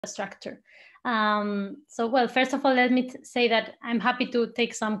infrastructure. Well, first of all, let me say that I'm happy to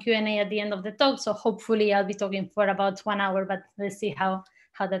take some Q&A at the end of the talk. So hopefully I'll be talking for about 1 hour, but let's see how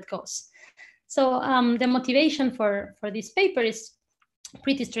that goes. So the motivation for this paper is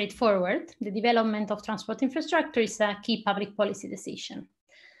pretty straightforward. The development of transport infrastructure is a key public policy decision.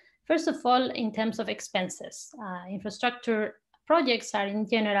 First of all, in terms of expenses, infrastructure projects are in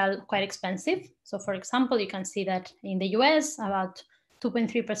general quite expensive. So for example, you can see that in the US, about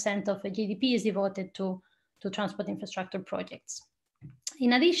 2.3% of the GDP is devoted to transport infrastructure projects.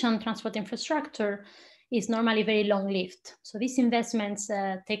 In addition, transport infrastructure is normally very long-lived. So these investments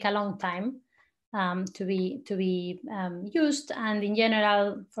take a long time to be used. And in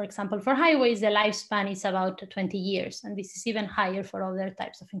general, for example, for highways, the lifespan is about 20 years. And this is even higher for other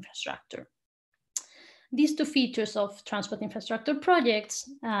types of infrastructure. These two features of transport infrastructure projects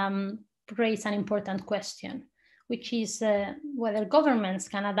raise an important question, which is whether governments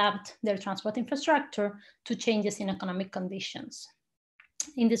can adapt their transport infrastructure to changes in economic conditions.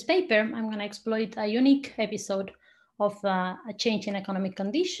 In this paper, I'm going to exploit a unique episode of a change in economic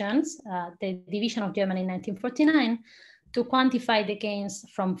conditions, the division of Germany in 1949, to quantify the gains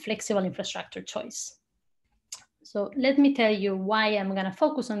from flexible infrastructure choice. So let me tell you why I'm going to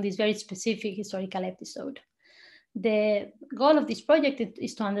focus on this very specific historical episode. The goal of this project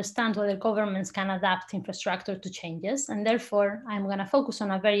is to understand whether governments can adapt infrastructure to changes, and therefore I'm going to focus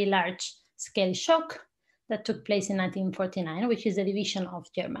on a very large scale shock that took place in 1949, which is the division of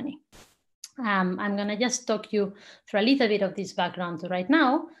Germany. I'm going to just talk you through a little bit of this background right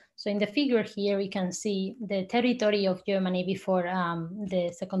now. So in the figure here, we can see the territory of Germany before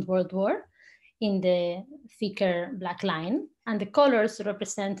the Second World War in the thicker black line. And the colors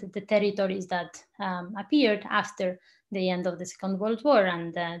represent the territories that appeared after the end of the Second World War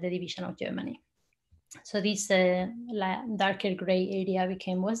and the division of Germany. So this darker gray area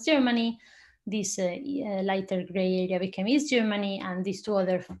became West Germany. This lighter gray area became East Germany, and these two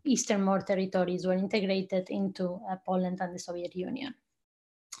other easternmost territories were integrated into Poland and the Soviet Union.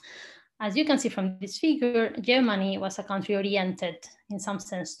 As you can see from this figure, Germany was a country oriented in some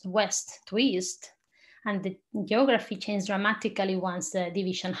sense west to east, and the geography changed dramatically once the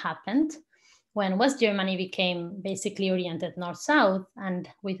division happened, when West Germany became basically oriented north-south and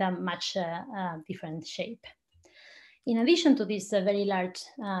with a much different shape. In addition to this very large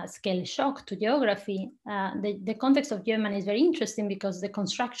scale shock to geography, the context of Germany is very interesting because the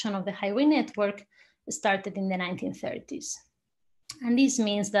construction of the highway network started in the 1930s. And this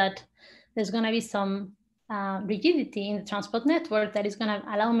means that there's going to be some rigidity in the transport network that is going to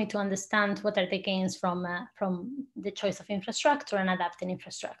allow me to understand what are the gains from the choice of infrastructure and adapting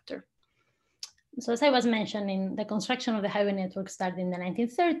infrastructure. So as I was mentioning, the construction of the highway network started in the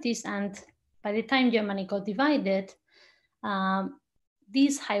 1930s, and by the time Germany got divided,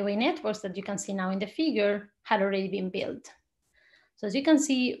 these highway networks that you can see now in the figure had already been built. So as you can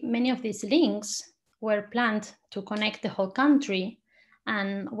see, many of these links were planned to connect the whole country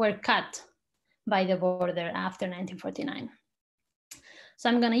and were cut by the border after 1949. So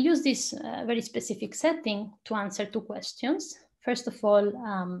I'm going to use this very specific setting to answer two questions. First of all,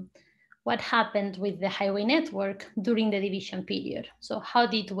 what happened with the highway network during the division period? So how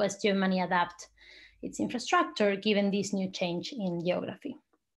did West Germany adapt its infrastructure given this new change in geography?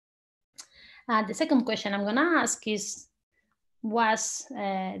 The second question I'm going to ask is, was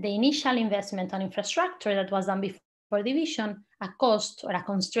the initial investment on infrastructure that was done before division a cost or a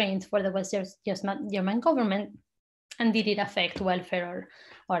constraint for the West German government, and did it affect welfare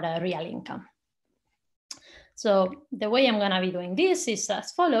or real income? So the way I'm going to be doing this is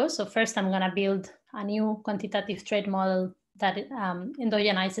as follows. So first, I'm going to build a new quantitative trade model that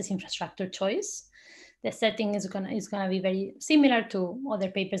endogenizes infrastructure choice. The setting is going to be very similar to other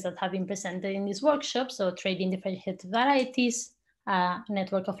papers that have been presented in this workshop. So trading differentiated varieties,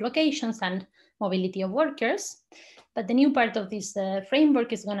 network of locations, and mobility of workers. But the new part of this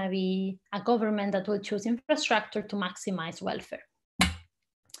framework is going to be a government that will choose infrastructure to maximize welfare.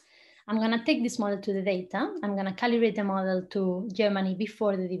 I'm going to take this model to the data. I'm going to calibrate the model to Germany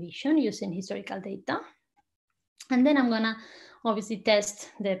before the division using historical data. And then I'm going to obviously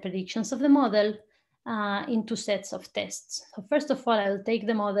test the predictions of the model in two sets of tests. So first of all, I'll take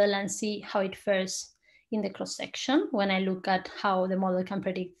the model and see how it fares in the cross-section when I look at how the model can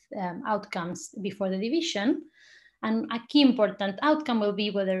predict outcomes before the division. And a key important outcome will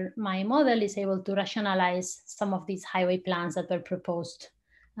be whether my model is able to rationalize some of these highway plans that were proposed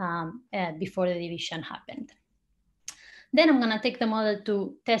before the division happened. Then I'm going to take the model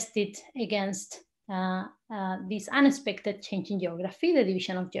to test it against this unexpected change in geography, the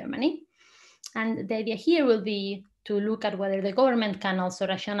division of Germany. And the idea here will be to look at whether the government can also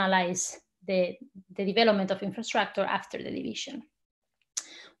rationalize the development of infrastructure after the division.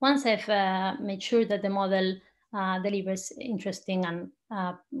 Once I've made sure that the model delivers interesting and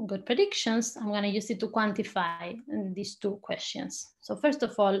good predictions, I'm going to use it to quantify these two questions. So first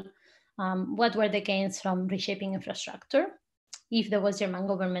of all, what were the gains from reshaping infrastructure if the West German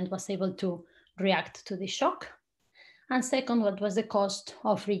government was able to react to the shock? And second, what was the cost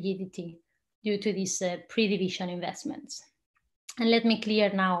of rigidity due to these pre-division investments? And let me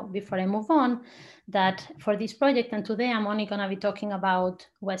clear now, before I move on, that for this project and today, I'm only going to be talking about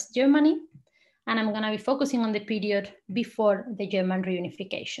West Germany, and I'm going to be focusing on the period before the German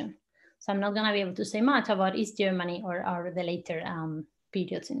reunification. So I'm not going to be able to say much about East Germany or the later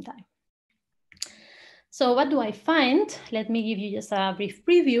periods in time. So what do I find? Let me give you just a brief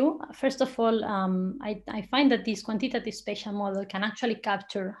preview. First of all, I find that this quantitative spatial model can actually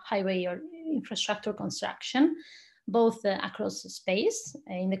capture highway or infrastructure construction, both across space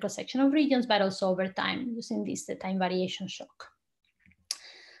in the cross-section of regions, but also over time using this time variation shock.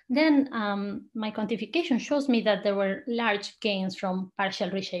 Then my quantification shows me that there were large gains from partial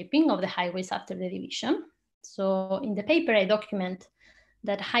reshaping of the highways after the division. So in the paper, I document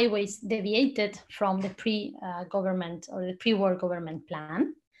that highways deviated from the pre-government or the pre-war government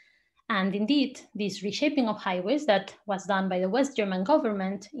plan. And indeed, this reshaping of highways that was done by the West German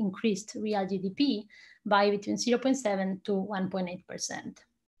government increased real GDP by between 0.7 to 1.8%.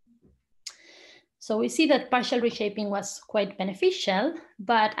 So we see that partial reshaping was quite beneficial,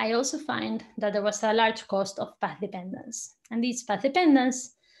 but I also find that there was a large cost of path dependence. And this path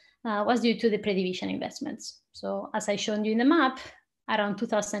dependence was due to the pre-division investments. So as I showed you in the map, around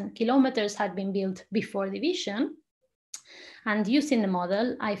 2,000 kilometers had been built before division. And using the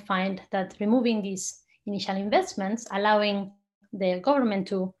model, I find that removing these initial investments, allowing the government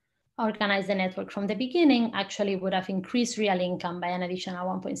to organize the network from the beginning, actually would have increased real income by an additional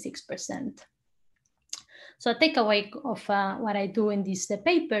 1.6%. So a takeaway of what I do in this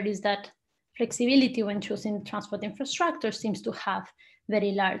paper is that flexibility when choosing transport infrastructure seems to have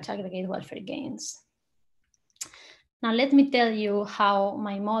very large aggregate welfare gains. Now, let me tell you how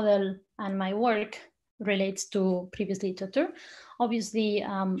my model and my work relates to previous literature. Obviously,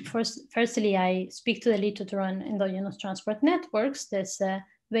 firstly, I speak to the literature on endogenous transport networks. There's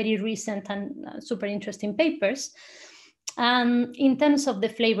very recent and super interesting papers. In terms of the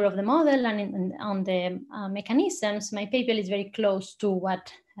flavor of the model and on the mechanisms, my paper is very close to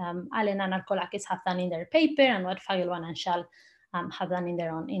what Allen and Arkolakis have done in their paper and what Fagelwan and Schall have done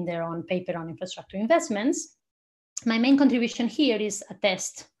in their own paper on infrastructure investments. My main contribution here is a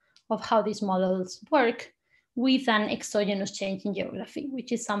test of how these models work with an exogenous change in geography,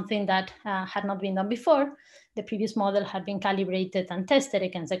 which is something that had not been done before. The previous model had been calibrated and tested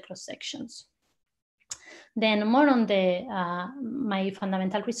against the cross sections. Then more on my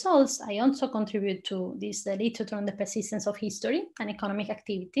fundamental results, I also contribute to this literature on the persistence of history and economic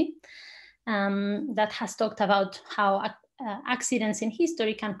activity that has talked about how accidents in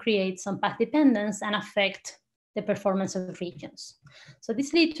history can create some path dependence and affect the performance of regions. So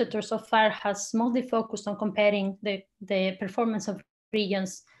this literature so far has mostly focused on comparing the performance of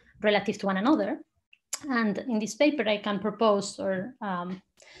regions relative to one another. And in this paper, I can propose or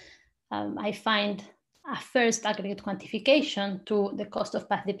I find a first aggregate quantification to the cost of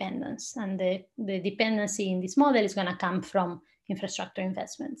path dependence. And the dependency in this model is going to come from infrastructure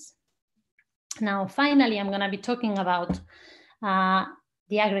investments. Now, finally, I'm going to be talking about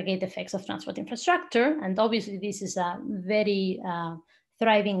the aggregate effects of transport infrastructure. And obviously, this is a very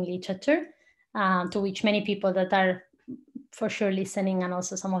thriving literature to which many people that are for sure listening and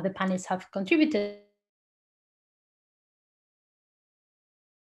also some of the panelists have contributed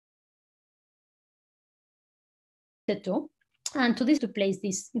to. And to place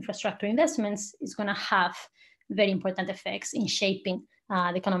these infrastructure investments is going to have very important effects in shaping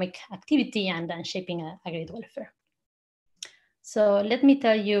the economic activity and shaping aggregate welfare. So let me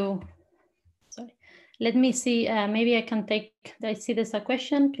tell you, sorry, let me see, maybe I can take, I see there's a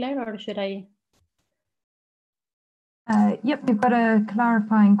question, Claire, or should I? Yep, we've got a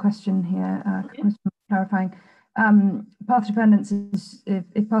clarifying question here, clarifying. Path dependence is,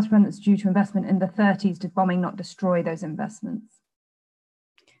 if path dependence is due to investment in the 30s, did bombing not destroy those investments?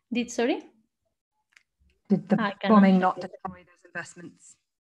 Sorry? Did the bombing not destroy those investments?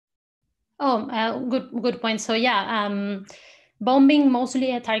 Oh, good point. So yeah, bombing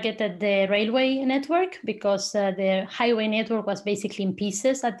mostly targeted the railway network because the highway network was basically in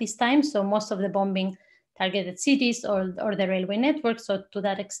pieces at this time. So most of the bombing targeted cities or the railway network. So to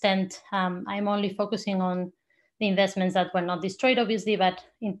that extent, I'm only focusing on the investments that were not destroyed, obviously, but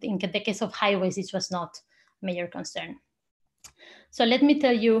in the case of highways, it was not major concern. So let me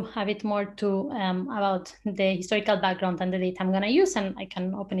tell you a bit more about the historical background and the data I'm going to use, and I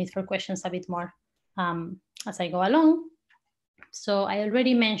can open it for questions a bit more as I go along. So I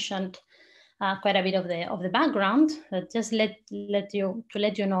already mentioned quite a bit of the background, but just let you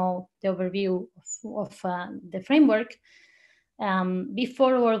know the overview of the framework.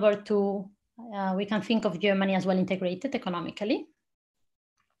 Before World War II, we can think of Germany as well integrated economically,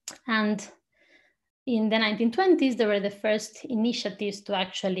 and in the 1920s, there were the first initiatives to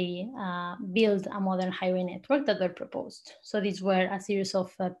actually build a modern highway network that were proposed. So these were a series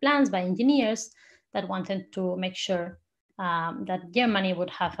of plans by engineers that wanted to make sure that Germany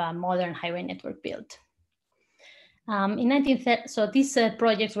would have a modern highway network built. So these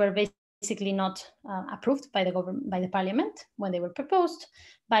projects were basically not approved by the government, by the parliament when they were proposed,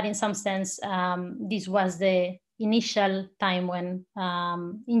 but in some sense, this was the initial time when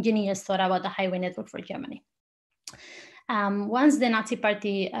engineers thought about the highway network for Germany. Once the Nazi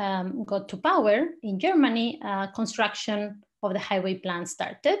Party got to power in Germany, construction of the highway plan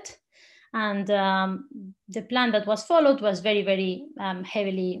started. And the plan that was followed was very, very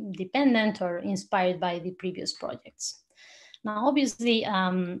heavily dependent or inspired by the previous projects. Now, obviously,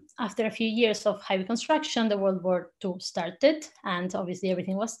 after a few years of highway construction, the World War II started, and obviously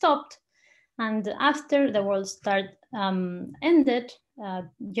everything was stopped. And after the World ended,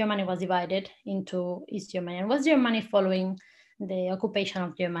 Germany was divided into East Germany and West Germany following the occupation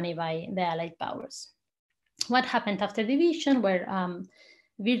of Germany by the Allied powers. What happened after division, where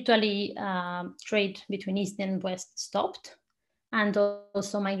virtually trade between East and West stopped, and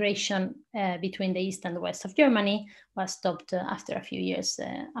also migration between the East and the West of Germany was stopped after a few years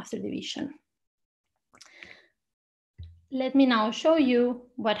after division. Let me now show you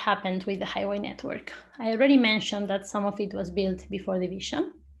what happened with the highway network. I already mentioned that some of it was built before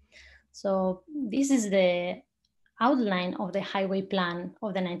division. So this is the outline of the highway plan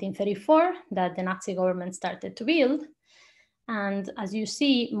of the 1934 that the Nazi government started to build. And as you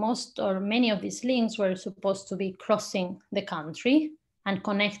see, most or many of these links were supposed to be crossing the country and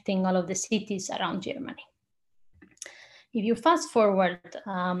connecting all of the cities around Germany. If you fast forward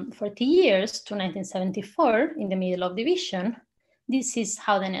 40 years to 1974, in the middle of division, this is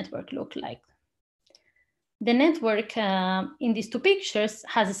how the network looked like. The network in these two pictures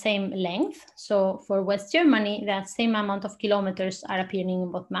has the same length. So for West Germany, that same amount of kilometers are appearing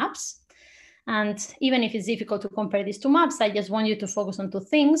in both maps. And even if it's difficult to compare these two maps, I just want you to focus on two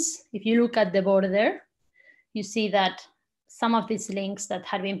things. If you look at the border, you see that some of these links that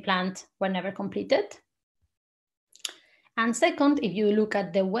had been planned were never completed. And second, if you look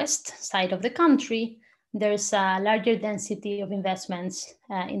at the west side of the country, there's a larger density of investments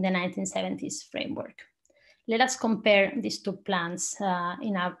in the 1970s framework. Let us compare these two plans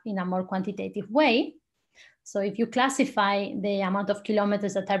in a more quantitative way. So if you classify the amount of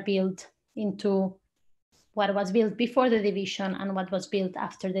kilometers that are built into what was built before the division and what was built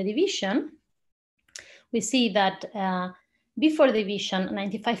after the division, we see that before division,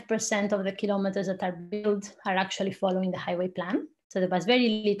 95% of the kilometers that are built are actually following the highway plan. So there was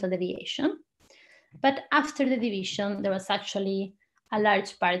very little deviation. But after the division, there was actually a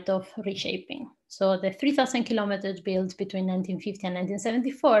large part of reshaping. So the 3,000 kilometers built between 1950 and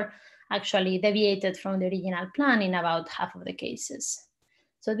 1974 actually deviated from the original plan in about half of the cases.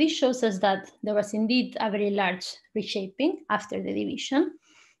 So this shows us that there was indeed a very large reshaping after the division.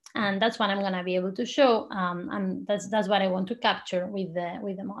 And that's what I'm going to be able to show. And that's what I want to capture with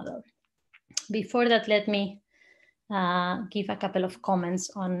the model. Before that, let me give a couple of comments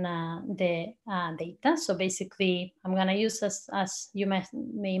on the data. So basically, I'm going to use, as you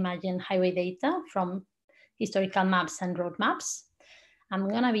may imagine, highway data from historical maps and road maps. I'm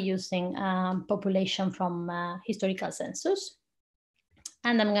going to be using population from historical census.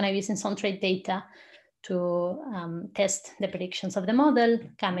 And I'm going to be using some trade data to test the predictions of the model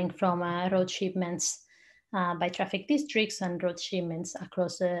coming from road shipments by traffic districts and road shipments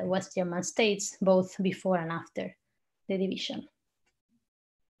across the West German states, both before and after the division.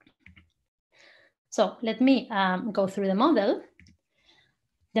 So let me go through the model.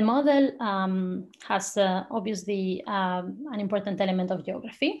 The model has obviously an important element of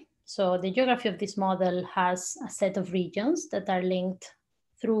geography. So the geography of this model has a set of regions that are linked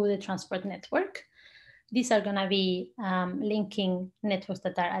through the transport network. These are going to be linking networks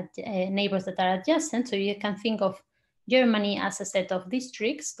that are neighbors that are adjacent. So you can think of Germany as a set of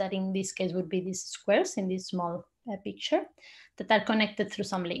districts that in this case would be these squares in this small picture that are connected through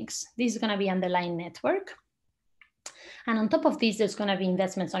some links. This is going to be underlying network. And on top of this, there's going to be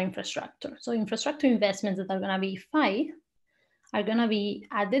investments on infrastructure. So infrastructure investments that are going to be 5 are going to be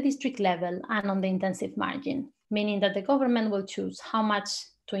at the district level and on the intensive margin, meaning that the government will choose how much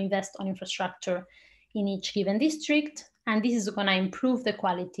to invest on infrastructure in each given district, and this is going to improve the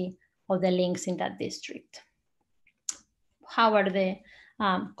quality of the links in that district. How are the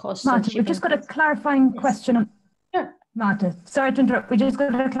costs? Marta, we've just got a clarifying question. Sure. Marta, sorry to interrupt. We just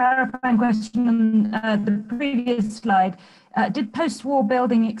got a clarifying question on the previous slide. Did post-war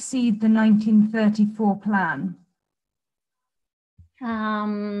building exceed the 1934 plan?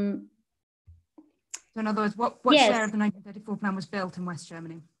 So in other words, what yes. share of the 1934 plan was built in West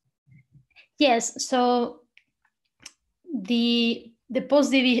Germany? Yes, so the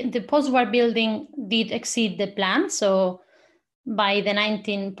post-war building did exceed the plan. So by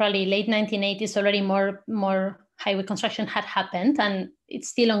the probably late 1980s, already more highway construction had happened, and it's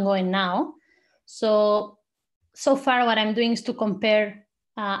still ongoing now. So far what I'm doing is to compare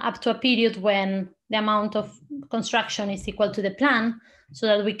up to a period when the amount of construction is equal to the plan, so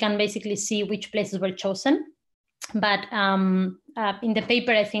that we can basically see which places were chosen. But in the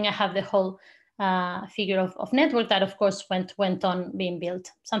paper, I think I have the whole figure of network that, of course, went on being built.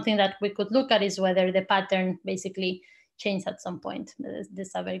 Something that we could look at is whether the pattern basically changed at some point. This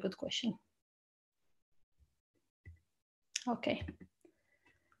is a very good question. Okay.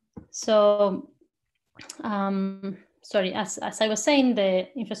 So, sorry, as I was saying, the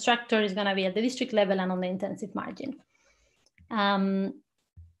infrastructure is going to be at the district level and on the intensive margin.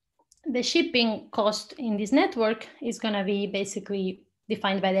 The shipping cost in this network is going to be basically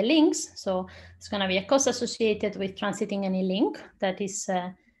defined by the links. So it's going to be a cost associated with transiting any link that is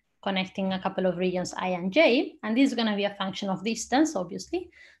connecting a couple of regions I and J. And this is going to be a function of distance,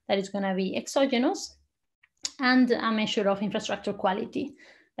 obviously, that is going to be exogenous, and a measure of infrastructure quality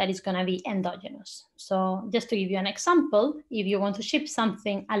that is going to be endogenous. So just to give you an example, if you want to ship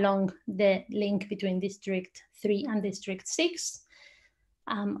something along the link between District 3 and District 6,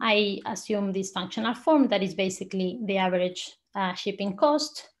 I assume this functional form that is basically the average shipping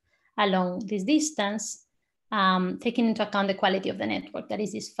cost along this distance, taking into account the quality of the network, that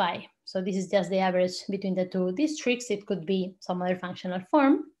is this phi. So this is just the average between the two districts. It could be some other functional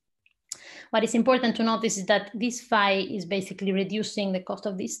form. What is important to notice is that this phi is basically reducing the cost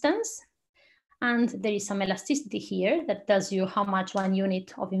of distance. And there is some elasticity here that tells you how much 1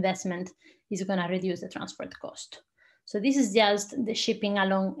 unit of investment is going to reduce the transport cost. So this is just the shipping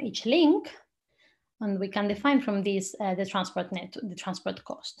along each link. And we can define from this the transport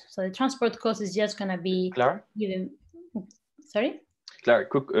cost. So the transport cost is just going to be Clare? given. Sorry? Clare,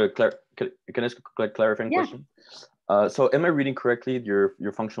 Clare, can I ask a clarifying question? So am I reading correctly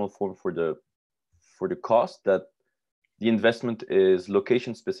your functional form for the cost, that the investment is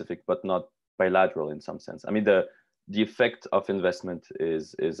location specific but not bilateral in some sense? I mean, the effect of investment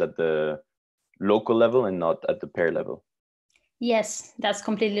is at the local level and not at the pair level. Yes, that's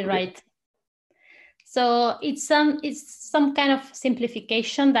completely right. So it's some kind of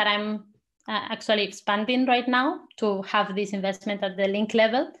simplification that I'm actually expanding right now to have this investment at the link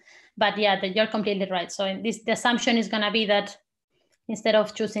level. But yeah, you're completely right. So in the assumption is going to be that instead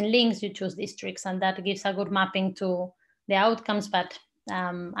of choosing links, you choose districts, and that gives a good mapping to the outcomes. But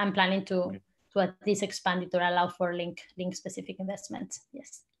I'm planning to at least expand it to allow for link specific investments.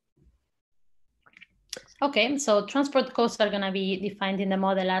 Yes. Okay, so transport costs are going to be defined in the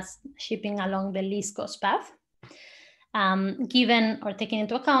model as shipping along the least cost path, given or taking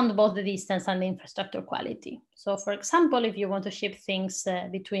into account both the distance and the infrastructure quality. So for example, if you want to ship things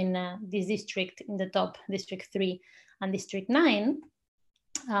between this district in the top, District 3 and District 9,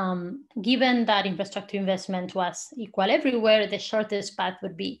 given that infrastructure investment was equal everywhere, the shortest path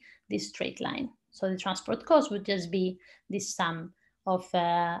would be this straight line. So the transport cost would just be this sum of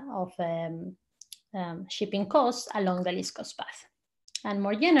shipping costs along the least cost path. And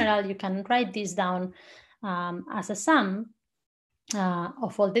more general, you can write this down as a sum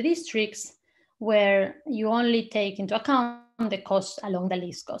of all the districts where you only take into account the cost along the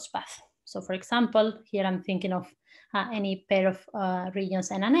least cost path. So for example, here I'm thinking of any pair of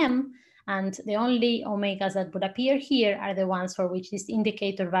regions N and M, and the only omegas that would appear here are the ones for which this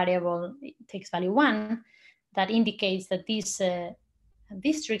indicator variable takes value 1, that indicates that these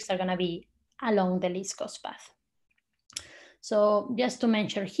districts are going to be along the least cost path. So just to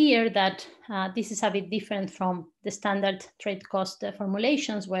mention here that this is a bit different from the standard trade cost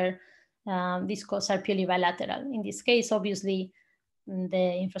formulations where these costs are purely bilateral. In this case, obviously,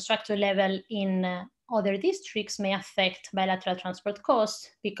 the infrastructure level in other districts may affect bilateral transport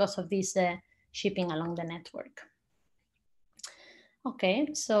costs because of this shipping along the network. Okay,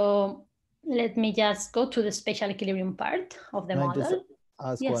 so let me just go to the spatial equilibrium part of the model.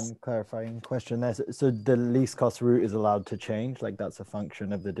 ask Yes. one clarifying question there? So the least cost route is allowed to change, like that's a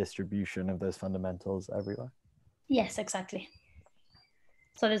function of the distribution of those fundamentals everywhere? Yes, exactly.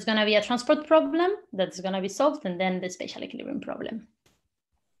 So there's going to be a transport problem that's going to be solved, and then the spatial equilibrium problem.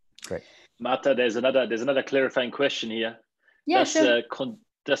 Great. Marta, there's another clarifying question here. Yeah, sure.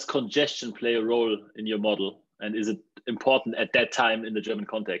 Does congestion play a role in your model? And is it important at that time in the German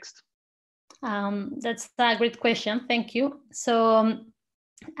context? That's a great question. Thank you. So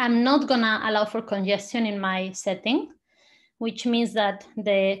I'm not going to allow for congestion in my setting, which means that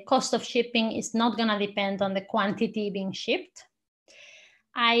the cost of shipping is not going to depend on the quantity being shipped.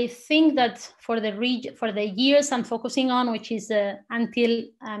 I think that for the years I'm focusing on, which is until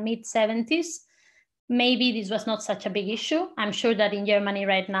mid-70s, maybe this was not such a big issue. I'm sure that in Germany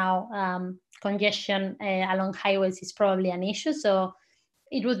right now, congestion along highways is probably an issue. So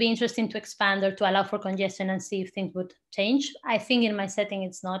it would be interesting to expand or to allow for congestion and see if things would change. I think in my setting,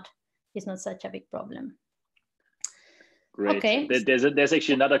 it's not such a big problem. Great. Okay. There's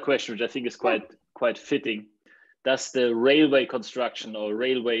actually another question, which I think is quite fitting. Does the railway construction or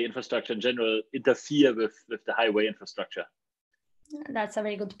railway infrastructure in general interfere with the highway infrastructure? That's a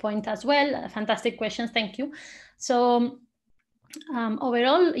very good point as well. Fantastic questions, thank you. So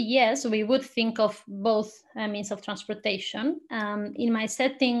overall, yes, we would think of both means of transportation. In my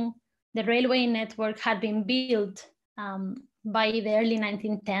setting, the railway network had been built by the early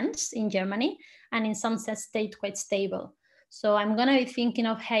 1910s in Germany, and in some sense stayed quite stable. So I'm going to be thinking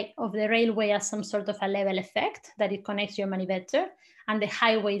of the railway as some sort of a level effect, that it connects Germany better, and the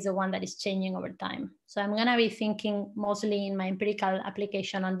highway is the one that is changing over time. So I'm going to be thinking mostly in my empirical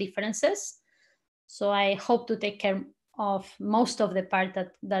application on differences. So I hope to take care of most of the part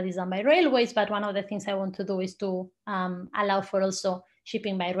that is done by railways, but one of the things I want to do is to allow for also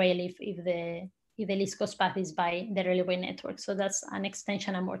shipping by rail if the least cost path is by the railway network. So that's an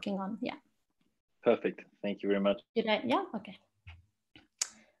extension I'm working on, yeah. Perfect, thank you very much. Yeah, okay.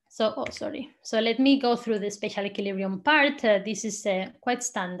 So, So let me go through the spatial equilibrium part. This is quite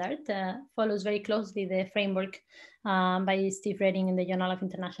standard, follows very closely the framework by Steve Redding in the Journal of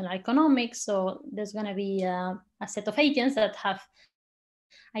International Economics. So there's going to be a set of agents that have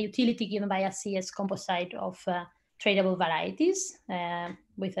a utility given by a CS composite of tradable varieties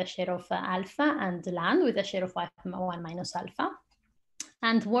with a share of alpha, and land with a share of 1 minus alpha.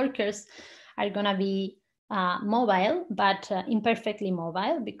 And workers are going to be mobile, but imperfectly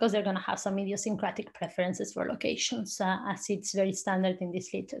mobile, because they're going to have some idiosyncratic preferences for locations, as it's very standard in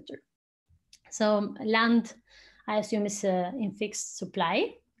this literature. So land, I assume, is in fixed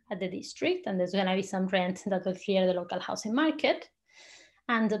supply at the district, and there's going to be some rent that will clear the local housing market.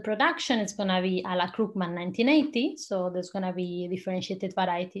 And the production is going to be a la Krugman 1980. So there's going to be differentiated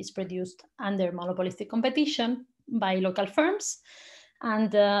varieties produced under monopolistic competition by local firms.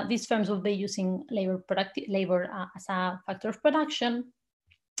 And these firms will be using labor as a factor of production.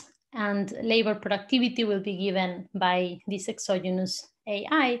 And labor productivity will be given by this exogenous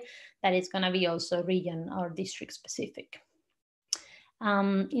AI that is going to be also region or district specific.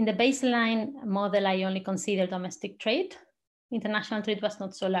 In the baseline model, I only consider domestic trade. International trade was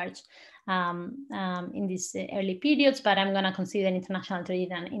not so large in these early periods, but I'm going to consider international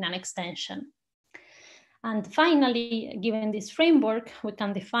trade in an extension. And finally, given this framework, we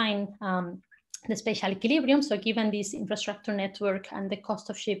can define the spatial equilibrium. So given this infrastructure network and the cost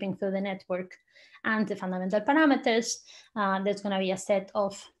of shipping through the network and the fundamental parameters, there's going to be a set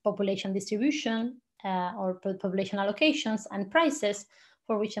of population distribution or population allocations and prices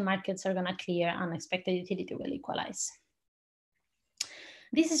for which the markets are going to clear and expected utility will equalize.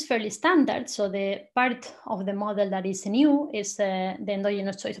 This is fairly standard. So the part of the model that is new is the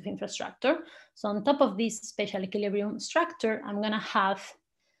endogenous choice of infrastructure. So on top of this spatial equilibrium structure, I'm going to have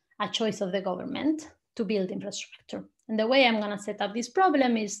a choice of the government to build infrastructure. And the way I'm going to set up this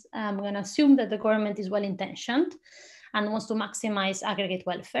problem is I'm going to assume that the government is well-intentioned and wants to maximize aggregate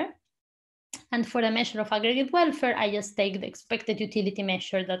welfare. And for the measure of aggregate welfare, I just take the expected utility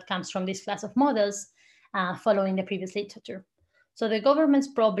measure that comes from this class of models following the previous literature. So the government's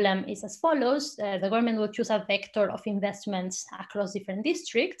problem is as follows. The government will choose a vector of investments across different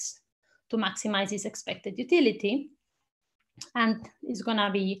districts to maximize its expected utility. And it's going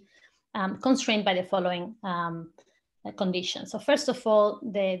to be constrained by the following conditions. So first of all,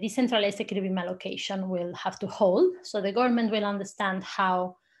 the decentralized equilibrium allocation will have to hold. So the government will understand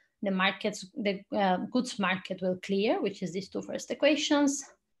how the goods market will clear, which is these two first equations,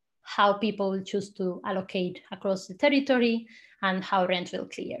 how people will choose to allocate across the territory, and how rent will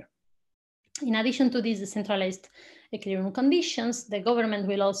clear. In addition to these decentralized equilibrium conditions, the government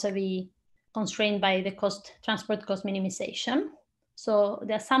will also be constrained by the transport cost minimization. So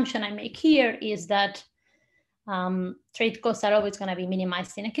the assumption I make here is that trade costs are always going to be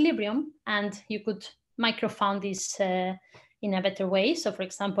minimized in equilibrium, and you could microfound this in a better way. So for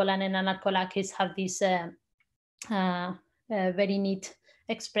example, Allen and Arkolakis have this very neat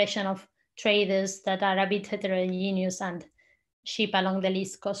expression of traders that are a bit heterogeneous and ship along the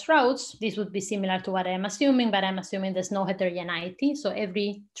least cost routes. This would be similar to what I'm assuming, but I'm assuming there's no heterogeneity. So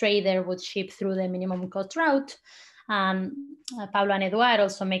every trader would ship through the minimum cost route. Pablo and Eduard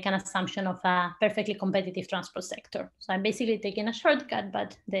also make an assumption of a perfectly competitive transport sector. So I'm basically taking a shortcut,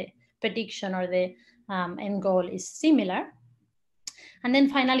 but the prediction or the end goal is similar. And then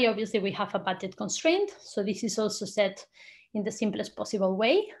finally, obviously, we have a budget constraint. So this is also set in the simplest possible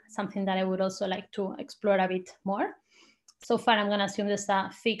way, something that I would also like to explore a bit more. So far, I'm going to assume there's a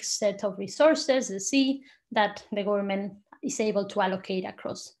fixed set of resources, the C, that the government is able to allocate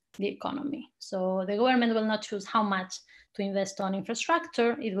across the economy. So the government will not choose how much to invest on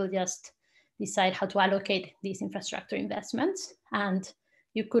infrastructure. It will just decide how to allocate these infrastructure investments. And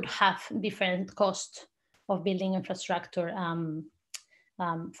you could have different costs of building infrastructure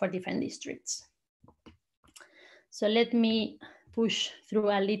for different districts. So let me push through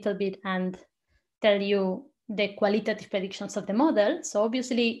a little bit and tell you the qualitative predictions of the model. So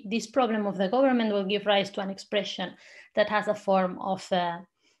obviously this problem of the government will give rise to an expression that has a form of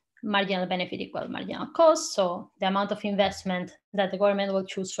marginal benefit equal marginal cost. So the amount of investment that the government will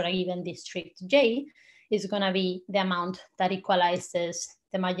choose for a given district J is going to be the amount that equalizes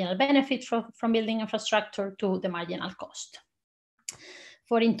the marginal benefit from building infrastructure to the marginal cost.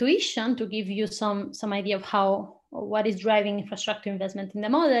 For intuition, to give you some idea of what is driving infrastructure investment in the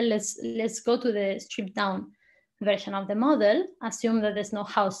model, let's go to the stripped down version of the model. Assume that there's no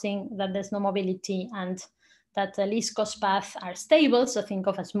housing, that there's no mobility, and that the least cost paths are stable. So think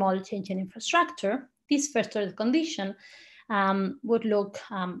of a small change in infrastructure. This first order condition would look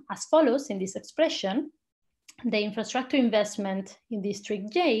as follows in this expression. The infrastructure investment in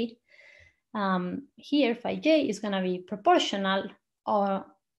district J, here phi J is going to be proportional or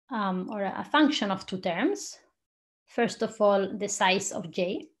a function of two terms. First of all, the size of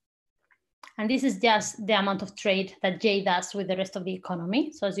J. And this is just the amount of trade that J does with the rest of the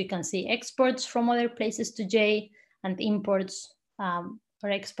economy. So as you can see, exports from other places to J and imports or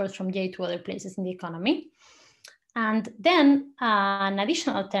exports from J to other places in the economy. And then an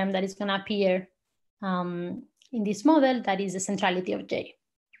additional term that is going to appear in this model, that is the centrality of J.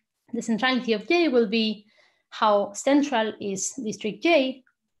 The centrality of J will be how central is district J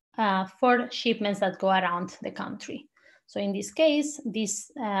for shipments that go around the country. So in this case,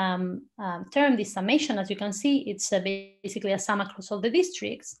 this term, this summation, as you can see, it's basically a sum across all the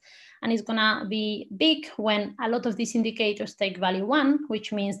districts. And it's gonna be big when a lot of these indicators take value 1,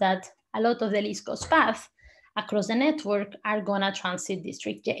 which means that a lot of the least cost paths across the network are gonna transit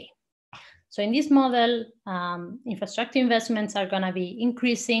district J. So in this model, infrastructure investments are gonna be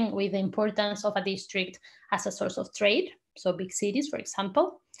increasing with the importance of a district as a source of trade. So big cities, for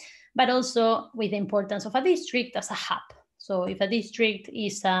example, but also with the importance of a district as a hub. So if a district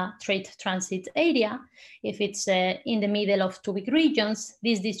is a trade transit area, if it's in the middle of two big regions,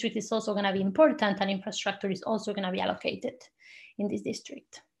 this district is also going to be important, and infrastructure is also going to be allocated in this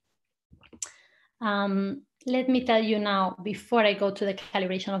district. Let me tell you now, before I go to the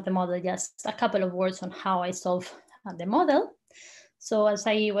calibration of the model, just a couple of words on how I solve the model. So as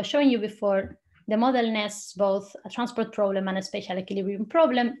I was showing you before, the model nests both a transport problem and a spatial equilibrium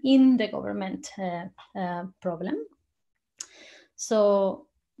problem in the government problem. So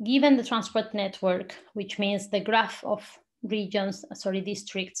given the transport network, which means the graph of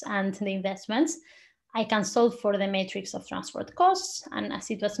districts and the investments, I can solve for the matrix of transport costs. And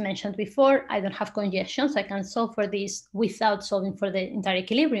as it was mentioned before, I don't have congestion, so I can solve for this without solving for the entire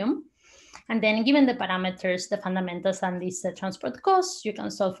equilibrium. And then given the parameters, the fundamentals, and these transport costs, you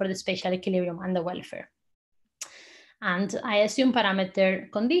can solve for the spatial equilibrium and the welfare. And I assume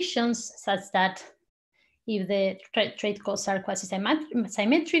parameter conditions such that if the trade costs are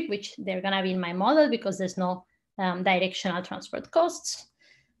quasi-symmetric, which they're going to be in my model because there's no directional transport costs,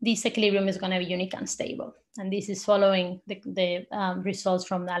 this equilibrium is going to be unique and stable. And this is following the results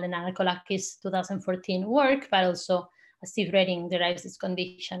from the Allen and Arkolakis 2014 work, but also Steve Redding derives this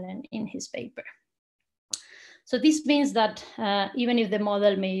condition in his paper. So this means that even if the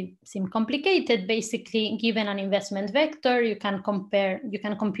model may seem complicated, basically given an investment vector, you can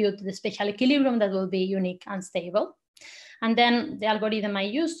compute the spatial equilibrium that will be unique and stable. And then the algorithm I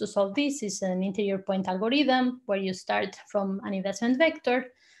use to solve this is an interior point algorithm where you start from an investment vector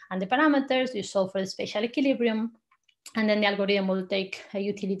and the parameters, you solve for the spatial equilibrium, and then the algorithm will take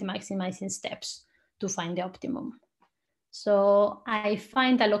utility maximizing steps to find the optimum. So I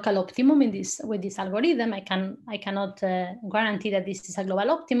find a local optimum in this with this algorithm. I cannot guarantee that this is a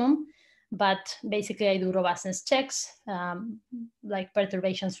global optimum, but basically I do robustness checks, like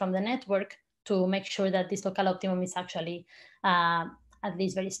perturbations from the network, to make sure that this local optimum is actually at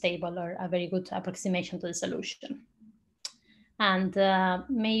least very stable or a very good approximation to the solution. And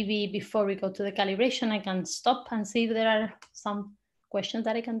maybe before we go to the calibration, I can stop and see if there are some questions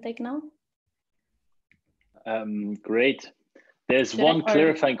that I can take now. Great. There's one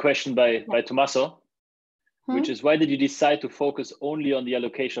clarifying question by Tommaso, which is, why did you decide to focus only on the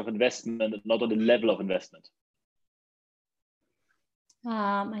allocation of investment and not on the level of investment?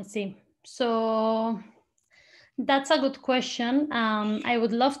 I see. So that's a good question. I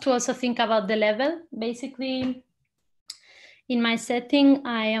would love to also think about the level. Basically, in my setting,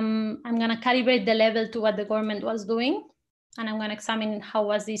 I'm going to calibrate the level to what the government was doing, and I'm going to examine how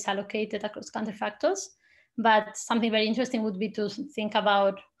was this allocated across country factors. But something very interesting would be to think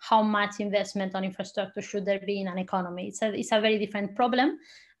about how much investment on infrastructure should there be in an economy. It's a very different problem,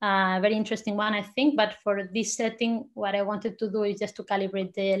 very interesting one, I think. But for this setting, what I wanted to do is just to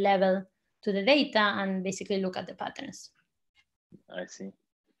calibrate the level to the data and basically look at the patterns. I see.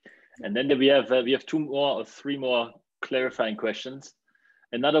 And then we have 2 more or 3 more clarifying questions.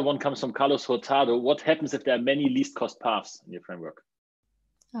 Another one comes from Carlos Hurtado. What happens if there are many least cost paths in your framework?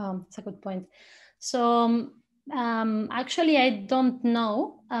 That's a good point. So actually, I don't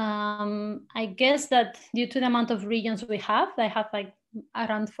know. I guess that due to the amount of regions we have, I have like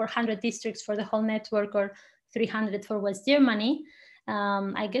around 400 districts for the whole network or 300 for West Germany.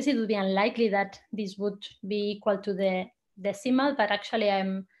 I guess it would be unlikely that this would be equal to the decimal, but actually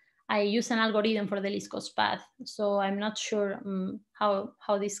I use an algorithm for the least cost path. So I'm not sure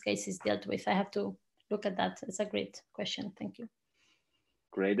how this case is dealt with. I have to look at that. It's a great question. Thank you.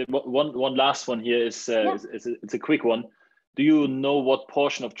 Great. One last one here is it's a quick one. Do you know what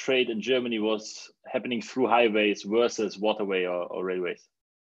portion of trade in Germany was happening through highways versus waterway or railways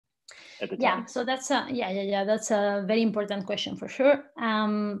at the time? Yeah, so that's that's a very important question for sure.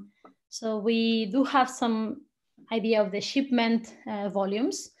 So we do have some idea of the shipment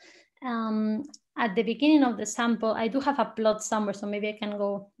volumes. At the beginning of the sample, I do have a plot somewhere, so maybe I can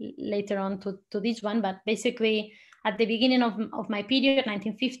go later on to this one, but basically at the beginning of my period,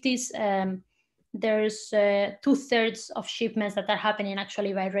 1950s, there's 2/3 of shipments that are happening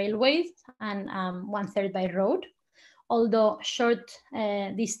actually by railways and 1/3 by road. Although short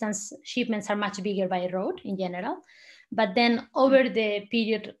distance shipments are much bigger by road in general. But then over the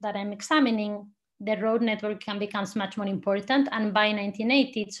period that I'm examining, the road network becomes much more important. And by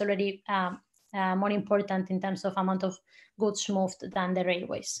 1980, it's already more important in terms of amount of goods moved than the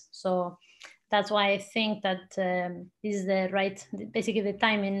railways. So that's why I think that this is basically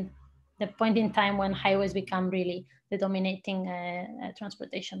the point in time when highways become really the dominating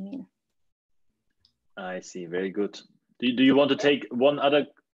transportation mean. I see, very good. Do you want to take one other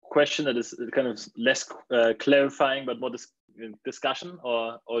question that is kind of less clarifying but more discussion,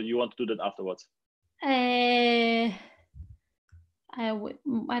 or you want to do that afterwards? I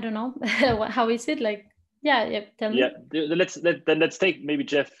don't know. How is it like? Yeah, tell me. Yeah, let's take maybe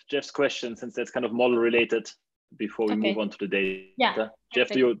Jeff's question, since that's kind of model related, before we move on to the data. Yeah. Jeff,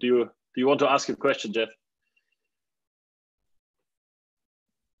 do you want to ask your question, Jeff?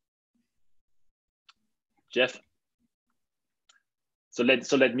 Jeff? So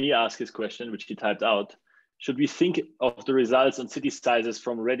let me ask his question, which he typed out. Should we think of the results on city sizes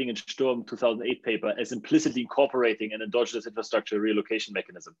from Redding and Sturm 2008 paper as implicitly incorporating an endogenous infrastructure relocation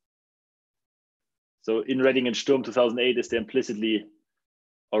mechanism? So in Redding and Sturm 2008, is there implicitly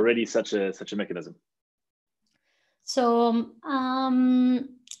already such a mechanism? So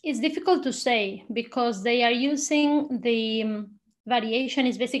it's difficult to say, because they are using the variation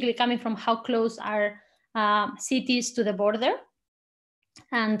is basically coming from how close are cities to the border.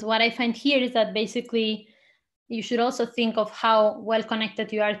 And what I find here is that basically you should also think of how well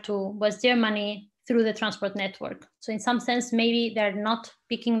connected you are to West Germany through the transport network. So in some sense, maybe they're not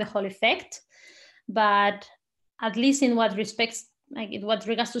picking the whole effect, but at least in what respects, like in what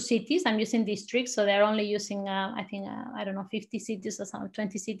regards to cities, I'm using districts. So they're only using, I think, I don't know, 50 cities or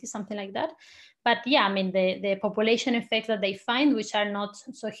 20 cities, something like that. But yeah, I mean, the population effects that they find, which are not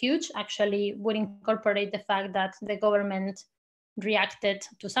so huge, actually would incorporate the fact that the government reacted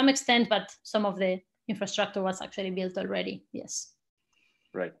to some extent, but some of the infrastructure was actually built already. Yes.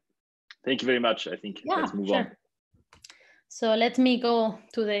 Right. Thank you very much. I think let's move on. So let me go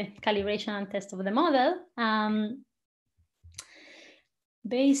to the calibration and test of the model.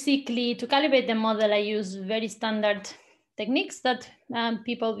 Basically, to calibrate the model, I use very standard techniques that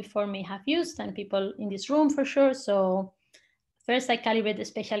people before me have used, and people in this room for sure. So first I calibrate the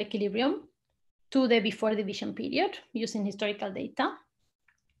spatial equilibrium to the before division period using historical data.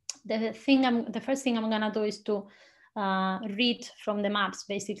 The first thing I'm gonna do is to read from the maps,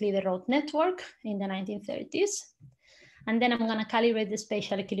 basically the road network in the 1930s. And then I'm gonna calibrate the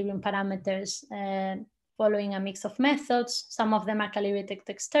spatial equilibrium parameters following a mix of methods. Some of them are calibrated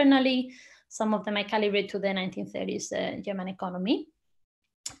externally, some of them I calibrate to the 1930s German economy.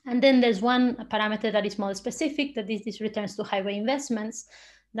 And then there's one parameter that is model specific, that is this returns to highway investments.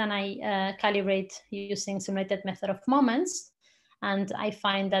 Then I calibrate using simulated method of moments. And I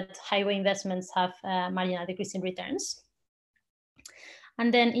find that highway investments have marginal decrease in returns.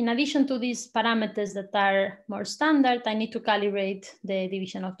 And then in addition to these parameters that are more standard, I need to calibrate the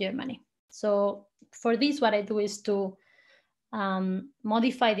division of Germany. So for this, what I do is to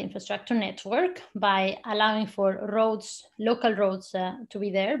modify the infrastructure network by allowing for roads, local roads to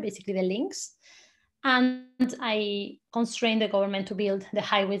be there, basically the links. And I constrain the government to build the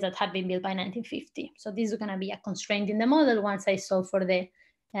highways that had been built by 1950. So this is going to be a constraint in the model once I solve for the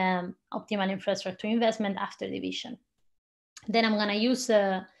optimal infrastructure investment after division. Then I'm going to use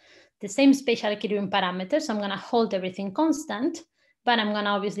the same spatial equilibrium parameters. I'm going to hold everything constant, but I'm going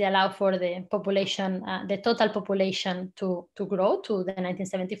to obviously allow for the population, the total population to grow to the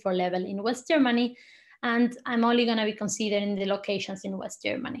 1974 level in West Germany. And I'm only going to be considering the locations in West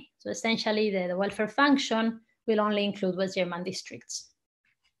Germany. So essentially, the welfare function will only include West German districts.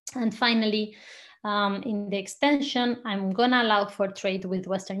 And finally, in the extension, I'm going to allow for trade with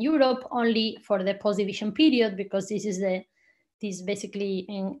Western Europe only for the post-division period, because this basically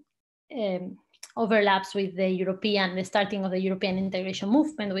overlaps with the starting of the European integration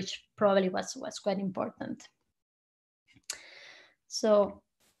movement, which probably was quite important. So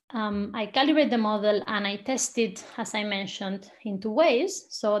I calibrate the model and I test it, as I mentioned, in two ways.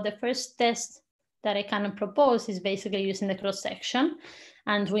 So the first test that I can propose is basically using the cross-section.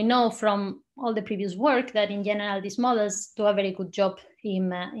 And we know from all the previous work that in general, these models do a very good job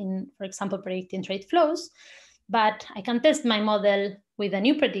in for example, predicting trade flows. But I can test my model with a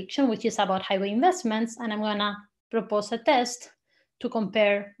new prediction, which is about highway investments. And I'm gonna propose a test to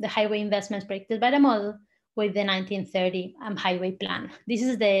compare the highway investments predicted by the model with the 1930 highway plan. This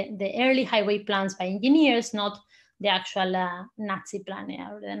is the early highway plans by engineers, not the actual Nazi plan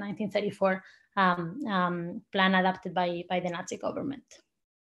or the 1934 plan adopted by the Nazi government.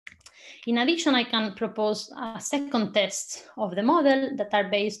 In addition, I can propose a second test of the model that are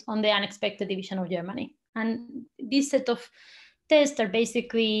based on the unexpected division of Germany. And this set of tests are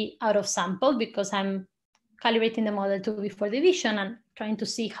basically out of sample, because I'm calibrating the model to before division and trying to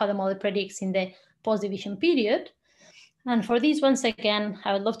see how the model predicts in the post-division period. And for this, once again,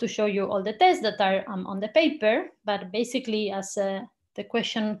 I would love to show you all the tests that are on the paper, but basically as the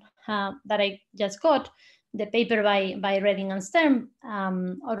question that I just got, the paper by Redding and Stern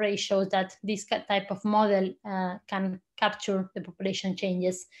already shows that this type of model can capture the population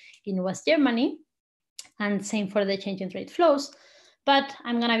changes in West Germany, and same for the change in trade flows. But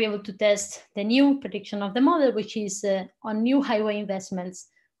I'm gonna be able to test the new prediction of the model, which is on new highway investments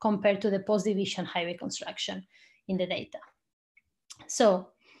compared to the post-division highway construction in the data. So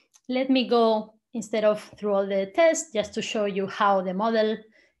let me go, instead of through all the tests, just to show you how the model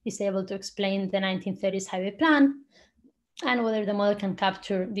is able to explain the 1930s highway plan and whether the model can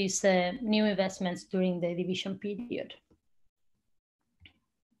capture these new investments during the division period.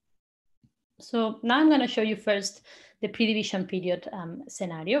 So now I'm going to show you first the pre-division period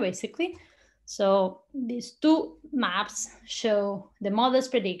scenario, basically. So these two maps show the model's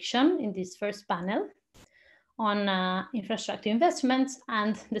prediction in this first panel on infrastructure investments,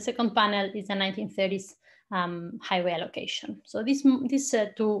 and the second panel is the 1930s highway allocation. So these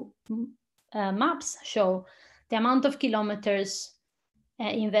two maps show the amount of kilometers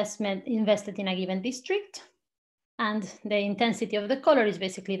invested in a given district, and the intensity of the color is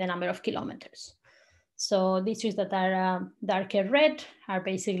basically the number of kilometers. So districts that are darker red are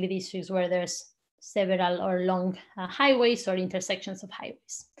basically districts where there's several or long highways or intersections of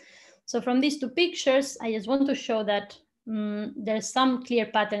highways. So from these two pictures, I just want to show that there's some clear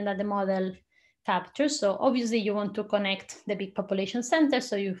pattern that the model captures. So obviously you want to connect the big population centers.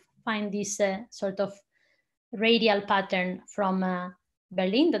 So you find this sort of radial pattern from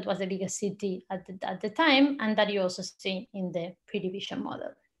Berlin, that was the biggest city at the time, and that you also see in the pre-division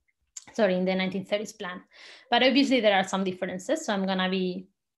model. Sorry, in the 1930s plan. But obviously there are some differences. So I'm gonna be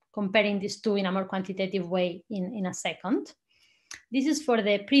comparing these two in a more quantitative way in a second. This is for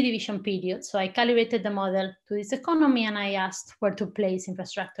the pre-division period. So I calibrated the model to this economy and I asked where to place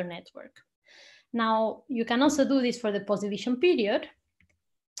infrastructure network. Now you can also do this for the post-division period.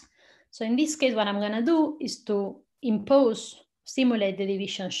 So in this case, what I'm gonna do is to impose simulate the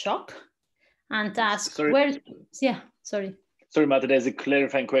division shock and ask sorry. Sorry, Marta, there's a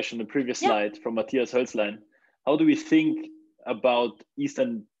clarifying question on the previous slide from Matthias Hölzlein. How do we think about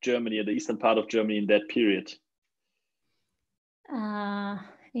Eastern Germany, or the eastern part of Germany in that period?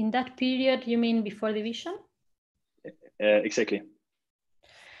 In that period, you mean before division? Exactly.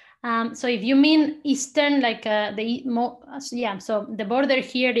 So if you mean Eastern, like so the border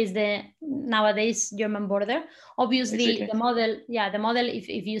here is the nowadays German border. Obviously, exactly. the model,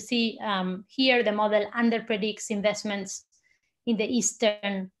 if you see here, the model underpredicts investments in the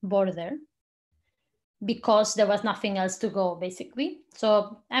Eastern border because there was nothing else to go, basically.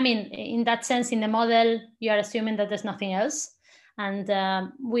 So, I mean, in that sense, in the model, you are assuming that there's nothing else.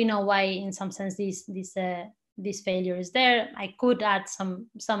 And we know why, in some sense, this failure is there. I could add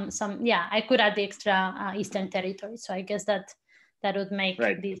I could add the extra Eastern territory. So I guess that would make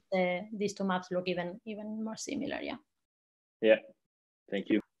these two maps look even more similar. Yeah. Yeah. Thank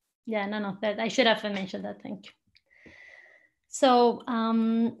you. Yeah. No. That I should have mentioned that. Thank you. So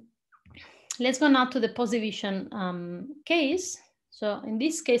let's go now to the post-division case. So in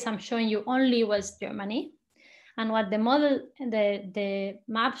this case, I'm showing you only West Germany. And what the model, the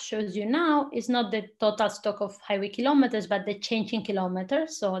map shows you now is not the total stock of highway kilometers, but the change in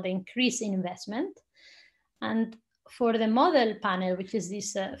kilometers, so the increase in investment. And for the model panel, which is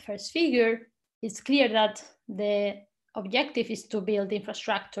this first figure, it's clear that the objective is to build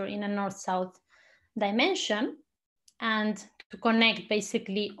infrastructure in a north-south dimension and to connect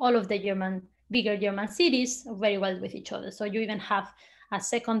basically all of the bigger German cities very well with each other. So you even have a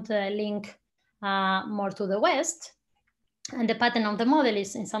second link more to the west, and the pattern of the model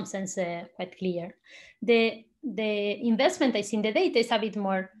is in some sense quite clear. The investment I see in the data is a bit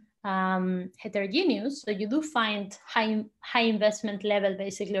more heterogeneous, so you do find high investment level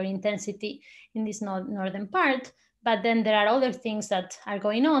basically, or intensity in this northern part, but then there are other things that are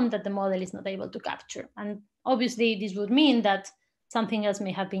going on that the model is not able to capture. And obviously this would mean that something else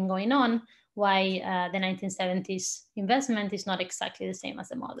may have been going on, why the 1970s investment is not exactly the same as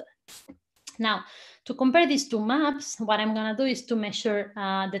the model. Now, to compare these two maps, what I'm going to do is to measure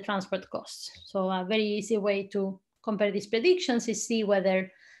the transport costs. So a very easy way to compare these predictions is see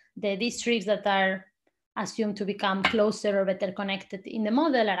whether the districts that are assumed to become closer or better connected in the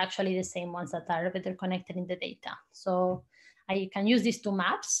model are actually the same ones that are better connected in the data. So I can use these two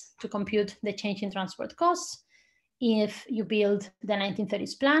maps to compute the change in transport costs if you build the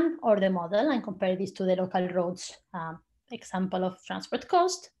 1930s plan or the model and compare this to the local roads example of transport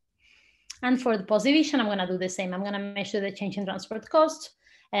cost. And for the post-division, I'm going to do the same. I'm going to measure the change in transport cost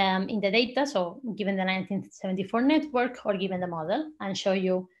in the data, so given the 1974 network or given the model, and show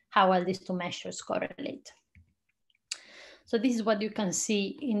you how well these two measures correlate. So this is what you can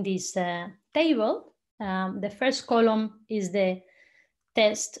see in this table. The first column is the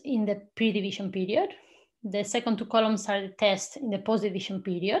test in the pre-division period. The second two columns are the test in the post-division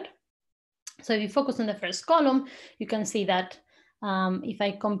period. So if you focus on the first column, you can see that if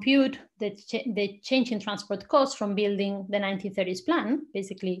I compute the change in transport costs from building the 1930s plan,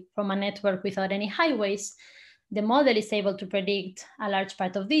 basically from a network without any highways, the model is able to predict a large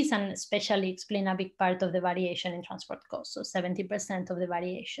part of this and especially explain a big part of the variation in transport costs, so 70% of the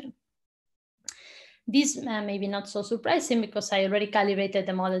variation. This may be not so surprising because I already calibrated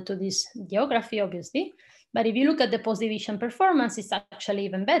the model to this geography, obviously. But if you look at the post-division performance, it's actually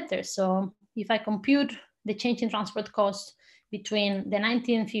even better. So if I compute the change in transport costs between the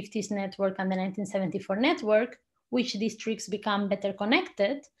 1950s network and the 1974 network, which districts become better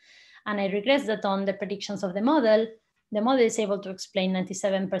connected, and I regress that on the predictions of the model is able to explain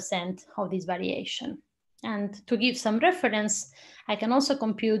 97% of this variation. And to give some reference, I can also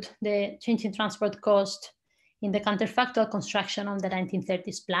compute the change in transport cost in the counterfactual construction of the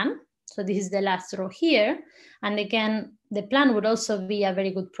 1930s plan. So this is the last row here. And again, the plan would also be a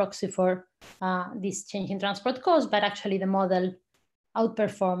very good proxy for this change in transport cost, but actually the model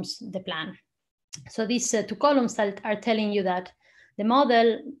outperforms the plan. So these two columns are telling you that the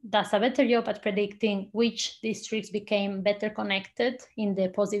model does a better job at predicting which districts became better connected in the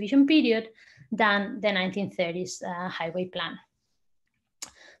post-division period than the 1930s highway plan.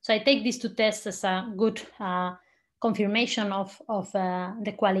 So I take these two tests as a good confirmation of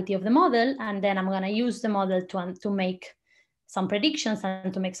the quality of the model, and then I'm going to use the model to make some predictions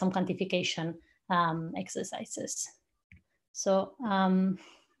and to make some quantification exercises. So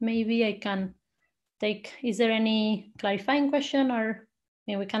maybe I can take, is there any clarifying question, or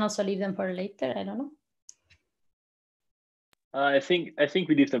we can also leave them for later? I don't know. I think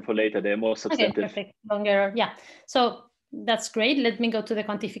we leave them for later. They're more substantive. Okay, perfect. Longer, yeah. So that's great. Let me go to the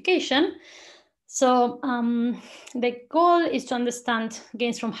quantification. So the goal is to understand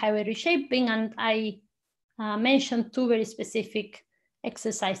gains from highway reshaping, and I mentioned two very specific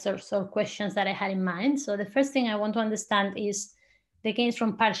exercises or questions that I had in mind. So the first thing I want to understand is the gains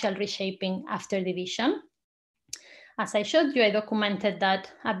from partial reshaping after division. As I showed you, I documented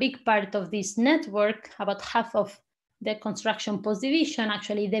that a big part of this network, about half of the construction post-division,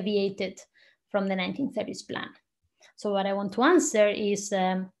 actually deviated from the 1930s plan. So what I want to answer is,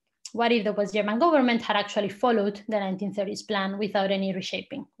 what if the West German government had actually followed the 1930s plan without any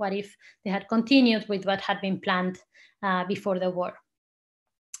reshaping? What if they had continued with what had been planned before the war?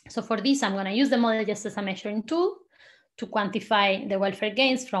 So for this, I'm going to use the model just as a measuring tool to quantify the welfare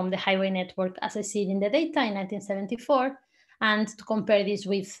gains from the highway network as I see it in the data in 1974, and to compare this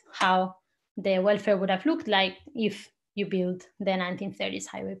with how the welfare would have looked like if you build the 1930s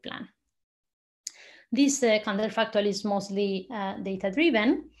highway plan. This counterfactual is mostly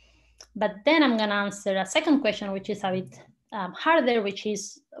data-driven, but then I'm going to answer a second question, which is a bit harder, which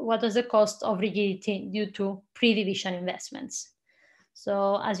is what was the cost of rigidity due to pre-division investments?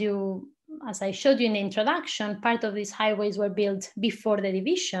 So as I showed you in the introduction, part of these highways were built before the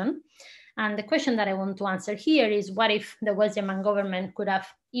division. And the question that I want to answer here is, what if the West German government could have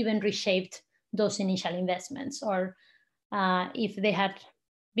even reshaped those initial investments, or if they had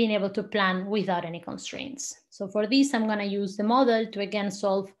been able to plan without any constraints? So for this, I'm going to use the model to again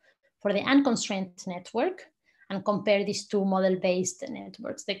solve for the unconstrained network and compare these two model-based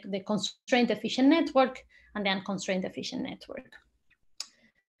networks, the constraint-efficient network and the unconstrained efficient network.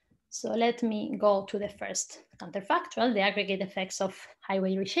 So let me go to the first counterfactual, the aggregate effects of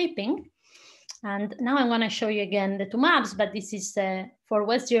highway reshaping. And now I'm going to show you again the two maps, but this is for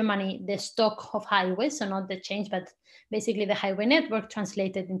West Germany, the stock of highways, so not the change, but basically the highway network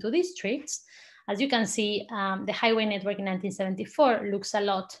translated into districts. As you can see, the highway network in 1974 looks a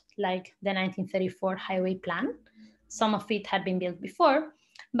lot like the 1934 highway plan. Some of it had been built before,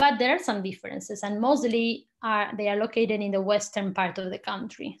 but there are some differences, and mostly they are located in the western part of the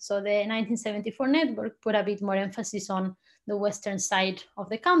country. So the 1974 network put a bit more emphasis on the western side of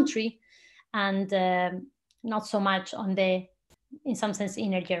the country, and not so much on the, in some sense,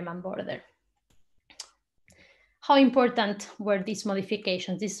 inner German border. How important were these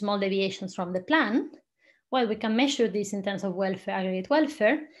modifications, these small deviations from the plan? Well, we can measure this in terms of welfare, aggregate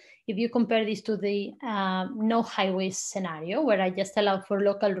welfare. If you compare this to the no highways scenario, where I just allow for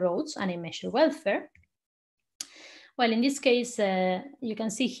local roads and I measure welfare. Well, in this case, you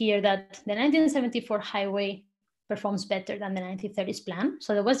can see here that the 1974 highway performs better than the 1930s plan.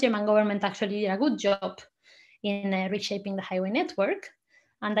 So the West German government actually did a good job in reshaping the highway network.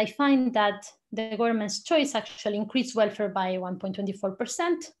 And I find that the government's choice actually increased welfare by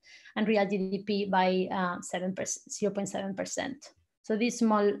 1.24% and real GDP by 0.7%. So these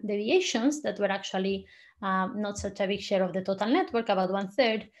small deviations that were actually not such a big share of the total network, about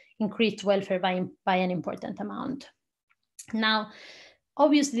 1/3, increased welfare by an important amount. Now,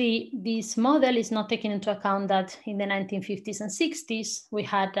 obviously, this model is not taking into account that in the 1950s and 60s, we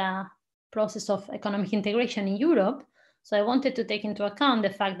had a process of economic integration in Europe. So I wanted to take into account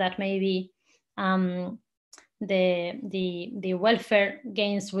the fact that maybe the welfare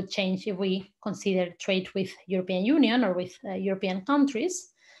gains would change if we consider trade with European Union or with European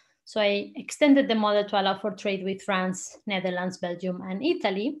countries. So I extended the model to allow for trade with France, Netherlands, Belgium, and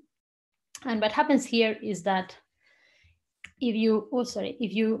Italy. And what happens here is that if you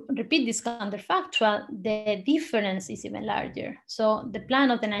repeat this counterfactual, the difference is even larger. So the plan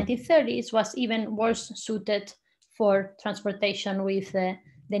of the 1930s was even worse suited for transportation with the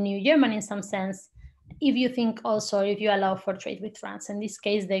new Germany in some sense, if you think also, if you allow for trade with France. In this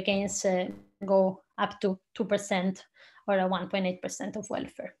case, the gains go up to 2% or a 1.8% of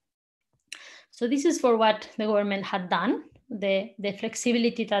welfare. So this is for what the government had done, the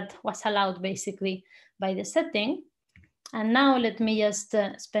flexibility that was allowed basically by the setting. And now let me just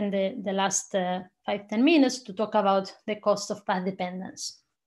spend the last 5-10 minutes to talk about the cost of path dependence.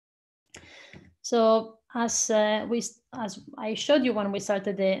 So as I showed you when we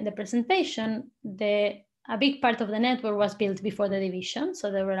started the presentation, a big part of the network was built before the division.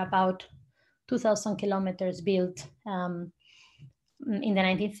 So there were about 2,000 kilometers built in the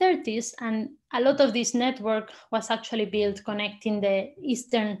 1930s. And a lot of this network was actually built connecting the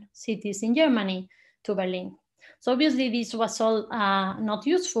eastern cities in Germany to Berlin. So obviously this was all not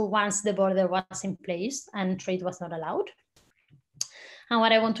useful once the border was in place and trade was not allowed. And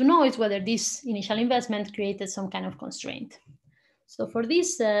what I want to know is whether this initial investment created some kind of constraint. So for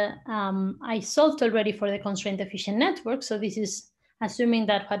this, I solved already for the constraint efficient network. So this is assuming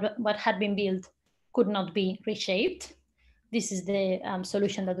that what had been built could not be reshaped. This is the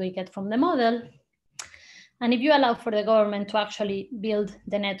solution that we get from the model. And if you allow for the government to actually build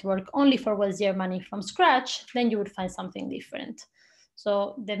the network only for West Germany from scratch, then you would find something different.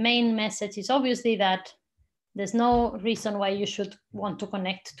 So the main message is obviously that there's no reason why you should want to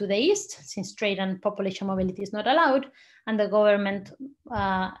connect to the east, since trade and population mobility is not allowed, and the government,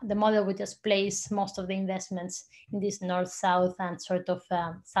 the model would just place most of the investments in this north-south and sort of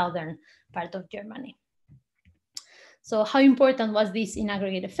southern part of Germany. So how important was this in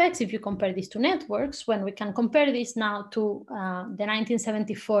aggregate effects if you compare these two networks? When we can compare this now to the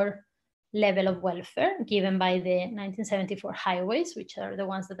 1974 level of welfare given by the 1974 highways, which are the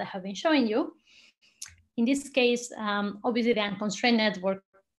ones that I have been showing you. In this case, obviously the unconstrained network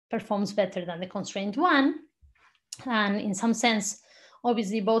performs better than the constrained one. And in some sense,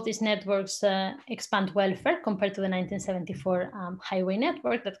 obviously both these networks expand welfare compared to the 1974 highway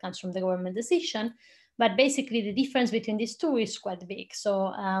network that comes from the government decision. But basically the difference between these two is quite big.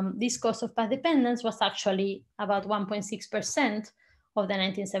 So this cost of path dependence was actually about 1.6% of the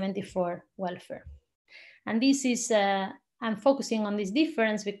 1974 welfare. And this is, I'm focusing on this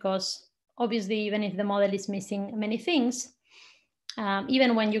difference because obviously, even if the model is missing many things,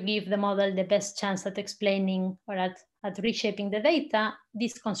 even when you give the model the best chance at explaining or at reshaping the data,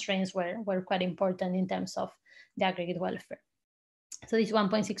 these constraints were quite important in terms of the aggregate welfare. So this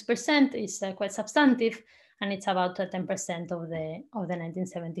 1.6% is quite substantive, and it's about 10% of the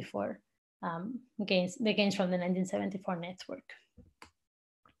 1974 gains, the gains from the 1974 network.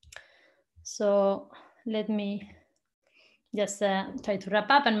 So let me just try to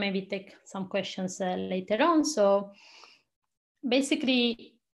wrap up and maybe take some questions later on. So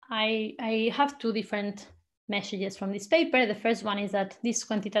basically, I have two different messages from this paper. The first one is that this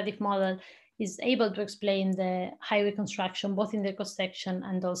quantitative model is able to explain the highway construction, both in the cross section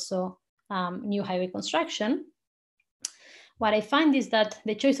and also new highway construction. What I find is that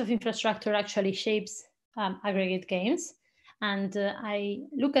the choice of infrastructure actually shapes aggregate gains. And I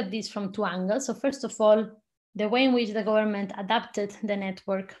look at this from two angles. So first of all, the way in which the government adapted the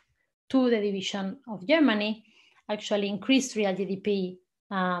network to the division of Germany actually increased real GDP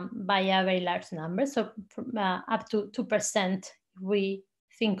by a very large number. So up to 2%, we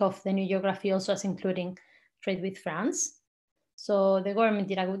think of the new geography also as including trade with France. So the government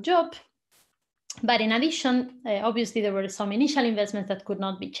did a good job. But in addition, obviously there were some initial investments that could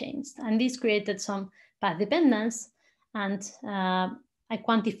not be changed. And this created some path dependence. And I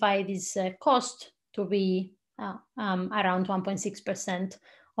quantify this cost to be around 1.6%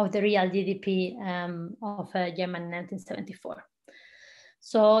 of the real GDP of Germany in 1974.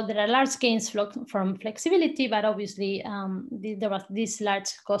 So there are large gains from flexibility, but obviously there was this large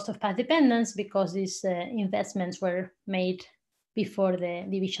cost of path dependence because these investments were made before the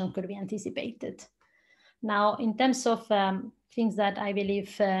division could be anticipated. Now, in terms of things that I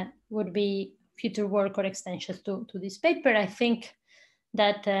believe would be future work or extensions to this paper, I think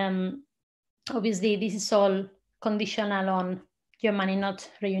that obviously this is all conditional on Germany not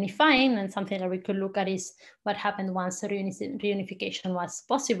reunifying, and something that we could look at is what happened once reunification was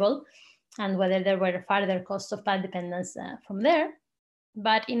possible and whether there were further costs of path dependence from there.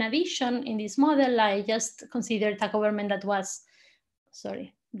 But in addition, in this model, I just considered a government that was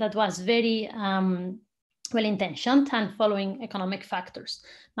very well-intentioned and following economic factors.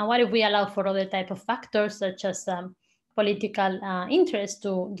 Now, what if we allow for other type of factors, such as political interest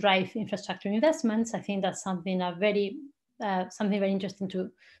to drive infrastructure investments? I think that's something very interesting to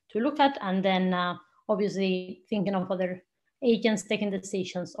look at. And then obviously thinking of other agents taking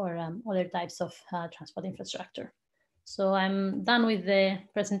decisions or other types of transport infrastructure. So I'm done with the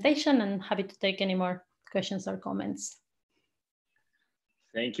presentation and happy to take any more questions or comments.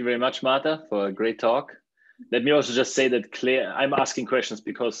 Thank you very much, Marta, for a great talk. Let me also just say that Clare, I'm asking questions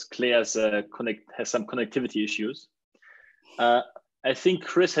because Clare has some connectivity issues. I think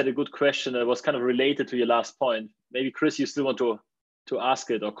Chris had a good question that was kind of related to your last point. Maybe Chris, you still want to ask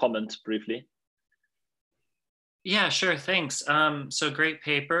it or comment briefly? Yeah, sure, thanks. So great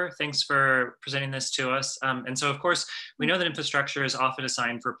paper. Thanks for presenting this to us. And so of course, we know that infrastructure is often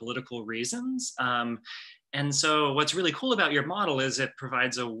assigned for political reasons. And so what's really cool about your model is it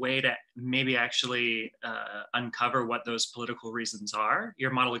provides a way to maybe actually uncover what those political reasons are.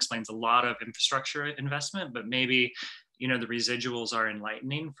 Your model explains a lot of infrastructure investment, but maybe the residuals are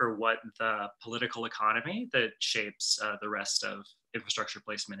enlightening for what the political economy that shapes the rest of infrastructure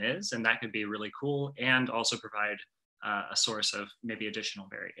placement is. And that could be really cool and also provide a source of maybe additional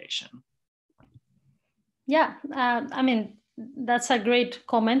variation. Yeah, I mean, that's a great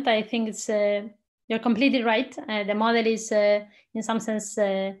comment. I think it's you're completely right. The model is, in some sense,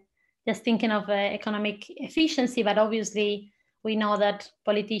 just thinking of economic efficiency, but obviously we know that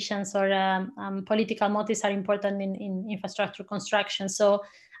politicians or political motives are important in infrastructure construction. So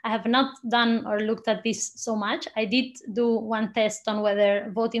I have not done or looked at this so much. I did do one test on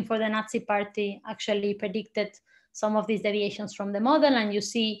whether voting for the Nazi party actually predicted some of these deviations from the model, and you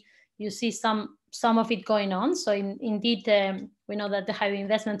see some of it going on. So indeed, we know that the highway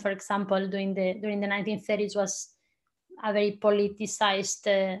investment, for example, during the 1930s was a very politicized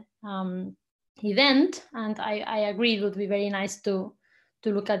event, and I agree it would be very nice to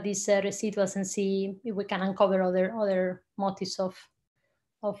look at these residuals and see if we can uncover other motives of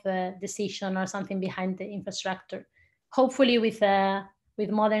decision or something behind the infrastructure. Hopefully with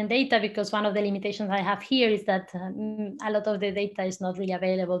modern data, because one of the limitations I have here is that a lot of the data is not really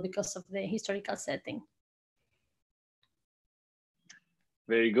available because of the historical setting.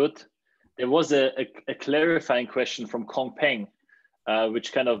 Very good. There was a clarifying question from Kong Peng,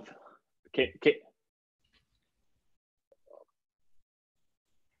 which kind of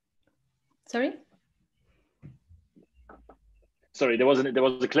Sorry, there was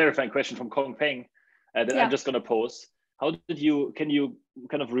a clarifying question from Kong Peng that I'm just going to pose. Can you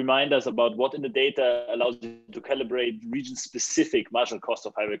kind of remind us about what in the data allows you to calibrate region-specific marginal cost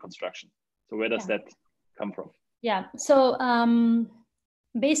of highway construction? So where does that come from? Yeah, so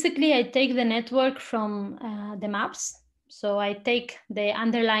basically I take the network from the maps. So I take the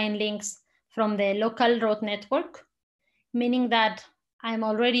underlying links from the local road network, meaning that I'm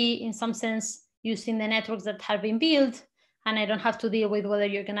already in some sense using the networks that have been built, and I don't have to deal with whether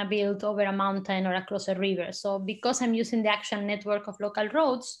you're gonna build over a mountain or across a river. So because I'm using the actual network of local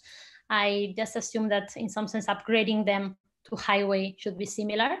roads, I just assume that in some sense upgrading them to highway should be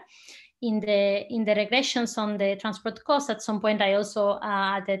similar. In the regressions on the transport costs, at some point I also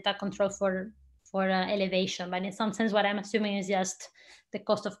added a control for elevation, but in some sense what I'm assuming is just the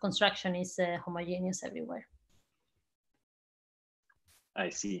cost of construction is homogeneous everywhere. I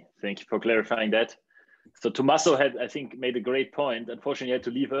see. Thank you for clarifying that. So Tommaso had, I think, made a great point. Unfortunately, he had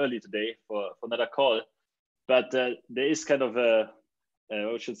to leave early today for another call. But there is kind of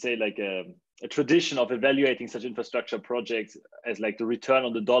I should say, like a tradition of evaluating such infrastructure projects as like the return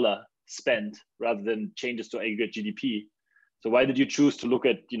on the dollar spent rather than changes to aggregate GDP. So why did you choose to look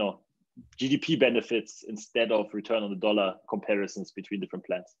at, GDP benefits instead of return on the dollar comparisons between different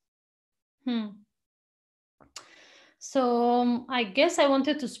plans? So I guess I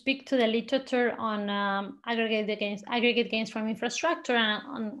wanted to speak to the literature on aggregate gains from infrastructure,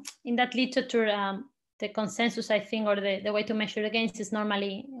 and in that literature, the consensus, I think, or the way to measure the gains is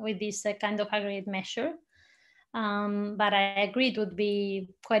normally with this kind of aggregate measure. But I agree it would be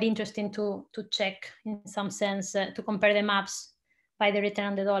quite interesting to check in some sense to compare the maps by the return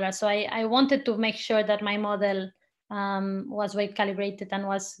on the dollar. So I wanted to make sure that my model was weight calibrated and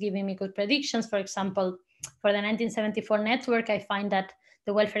was giving me good predictions. For example, for the 1974 network, I find that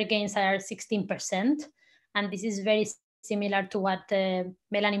the welfare gains are 16%. And this is very similar to what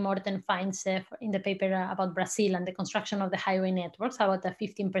Melanie Morten finds in the paper about Brazil and the construction of the highway networks, about a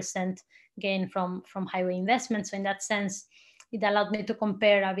 15% gain from highway investment. So in that sense, it allowed me to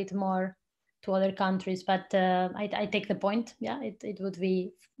compare a bit more to other countries. But I take the point. Yeah, it would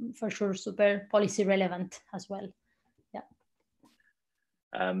be for sure super policy relevant as well.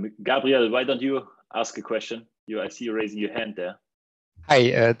 Yeah. Gabriel, why don't you ask a question? I see you raising your hand there.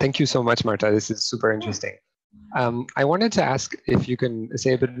 Hi, thank you so much, Marta. This is super interesting. I wanted to ask if you can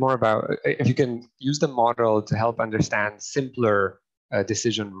say a bit more about, if you can use the model to help understand simpler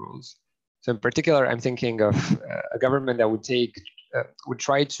decision rules. So in particular, I'm thinking of a government that would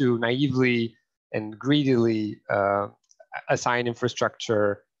try to naively and greedily assign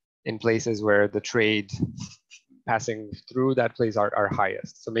infrastructure in places where the trade passing through that place are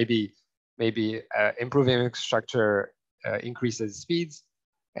highest. So maybe improving infrastructure increases speeds,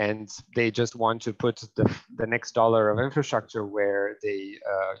 and they just want to put the next dollar of infrastructure where they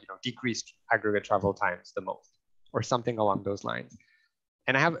decrease aggregate travel times the most, or something along those lines.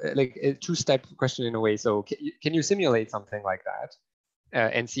 And I have like a two-step question in a way. So can you simulate something like that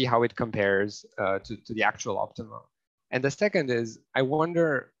and see how it compares to the actual optimum? And the second is, I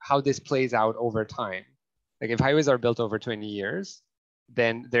wonder how this plays out over time. Like if highways are built over 20 years,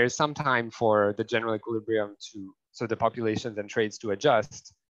 then there's some time for the general equilibrium so the populations and trades to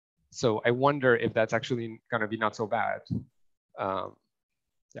adjust. So I wonder if that's actually going to be not so bad.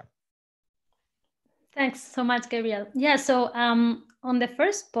 Yeah. Thanks so much, Gabriel. Yeah, so on the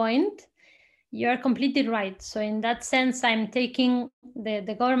first point, you're completely right. So in that sense, I'm taking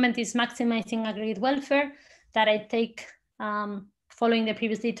the government is maximizing aggregate welfare, that I take following the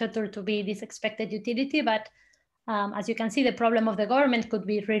previous literature to be this expected utility, but as you can see, the problem of the government could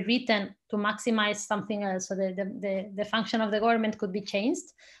be rewritten to maximize something else. So the function of the government could be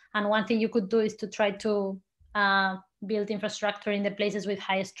changed. And one thing you could do is to try to build infrastructure in the places with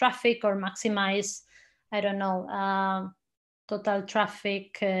highest traffic, or maximize, I don't know, total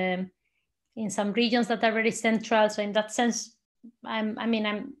traffic in some regions that are very central. So in that sense,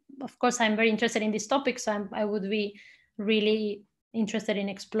 of course, I'm very interested in this topic. So I would be really interested in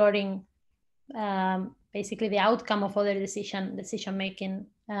exploring basically the outcome of other decision-making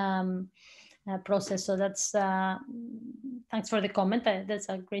process. So that's, thanks for the comment. That's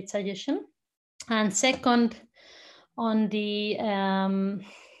a great suggestion. And second, on the,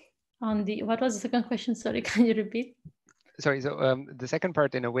 what was the second question? Sorry, can you repeat? Sorry, so the second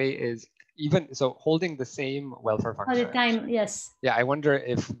part in a way is even, so holding the same welfare function. All the time, yes. Yeah, I wonder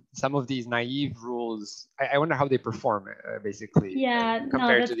if some of these naive rules, I wonder how they perform basically, yeah,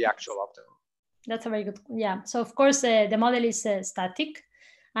 compared to the actual optimum. That's a very good, yeah. So of course, the model is static,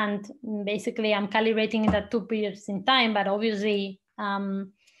 and basically I'm calibrating it at 2 periods in time, but obviously,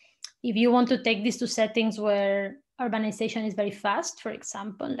 if you want to take this to settings where urbanization is very fast, for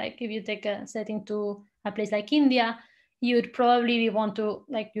example, like if you take a setting to a place like India, you'd probably want to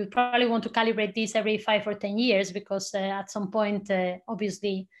calibrate this every 5 or 10 years, because at some point,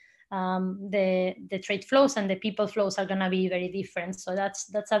 obviously, the trade flows and the people flows are going to be very different. So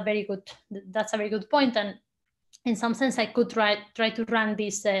that's a very good point. And in some sense, I could try to run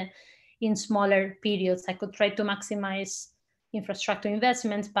this in smaller periods. I could try to maximize infrastructure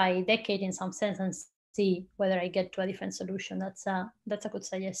investments by decade in some sense, and see whether I get to a different solution. That's a good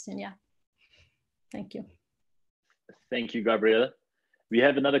suggestion. Yeah. Thank you. Thank you, Gabriel. We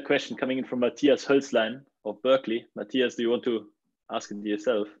have another question coming in from Matthias Hölzlein of Berkeley. Matthias, do you want to ask it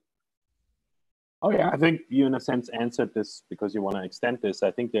yourself? Oh yeah, I think you in a sense answered this because you want to extend this.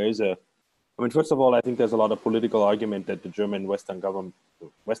 I think there is first of all, I think there's a lot of political argument that the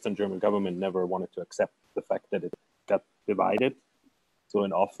Western German government never wanted to accept the fact that it got divided. So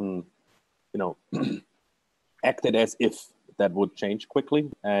it often, acted as if that would change quickly,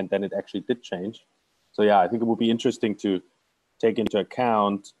 and then it actually did change. So yeah, I think it would be interesting to take into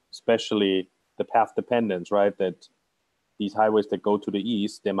account, especially the path dependence, right? That these highways that go to the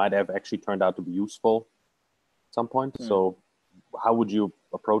east, they might have actually turned out to be useful at some point. So how would you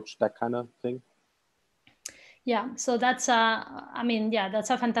approach that kind of thing? Yeah, so that's that's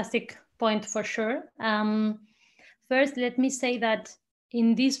a fantastic point for sure. First, let me say that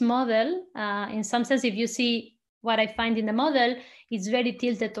in this model, in some sense, if you see what I find in the model, it's very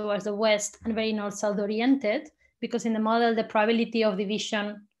tilted towards the west and very north-south oriented, because in the model, the probability of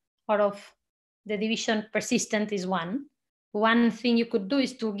division or of the division persistent is 1. One thing you could do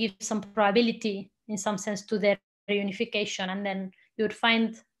is to give some probability in some sense to the reunification, and then you would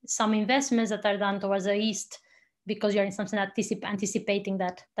find some investments that are done towards the east because you're in some sense anticipating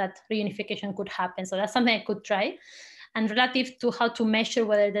that reunification could happen. So that's something I could try. And relative to how to measure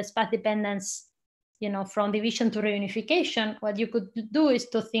whether there's path dependence, from division to reunification, what you could do is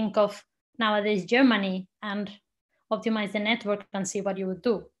to think of nowadays Germany and optimize the network and see what you would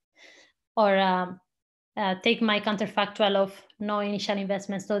do. Or take my counterfactual of no initial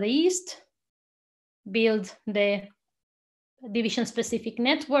investments to the east, build the division-specific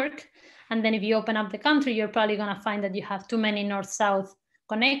network, and then if you open up the country, you're probably going to find that you have too many north-south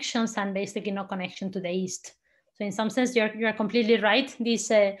connections and basically no connection to the east. So in some sense, you're completely right. This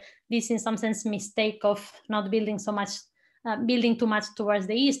in some sense mistake of not building so much, building too much towards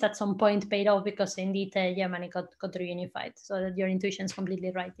the east at some point paid off, because indeed Germany got reunified. So that your intuition is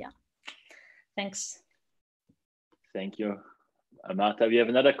completely right. Yeah. Thanks. Thank you, Marta. We have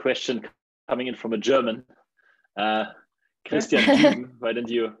another question coming in from a German. Christian Düben, why don't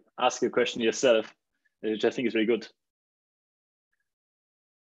you ask a question yourself, which I think is very good.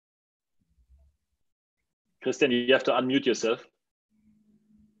 Christian, you have to unmute yourself.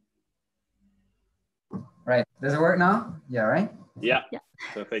 Right, does it work now? Yeah, right? Yeah,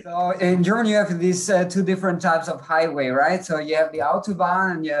 perfect. So in Germany, you have these 2 different types of highway, right? So you have the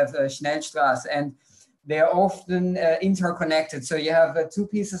Autobahn and you have Schnellstraße, and they're often interconnected. So you have 2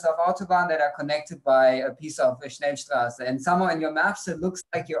 pieces of Autobahn that are connected by a piece of Schnellstraße. And somewhere in your maps, it looks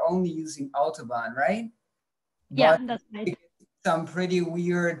like you're only using Autobahn, right? Yeah, but that's right. Some pretty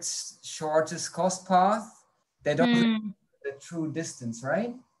weird shortest cost path that don't have the true distance,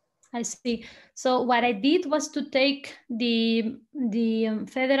 right? I see. So what I did was to take the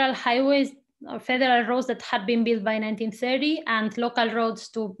federal highways or federal roads that had been built by 1930 and local roads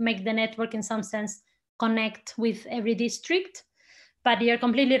to make the network in some sense connect with every district. But you're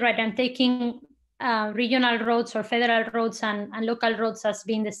completely right. I'm taking regional roads or federal roads and local roads as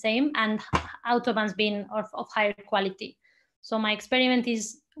being the same, and autobahns being of higher quality. So my experiment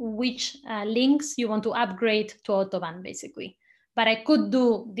is which links you want to upgrade to autobahn, basically. But I could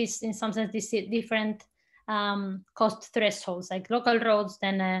do this in some sense, these different cost thresholds, like local roads,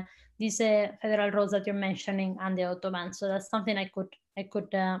 then these federal roads that you're mentioning, and the autobahn. So that's something I could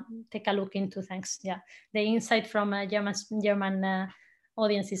take a look into. Thanks. Yeah, the insight from German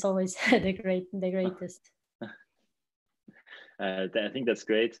audience is always the greatest. I think that's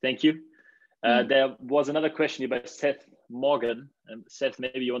great. Thank you. There was another question here by Seth Morgan. Seth,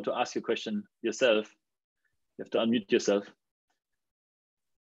 maybe you want to ask your question yourself. You have to unmute yourself.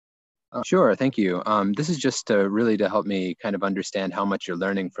 Sure, thank you. This is just really to help me kind of understand how much you're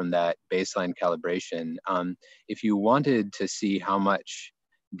learning from that baseline calibration. If you wanted to see how much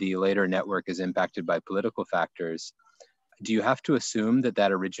the later network is impacted by political factors, do you have to assume that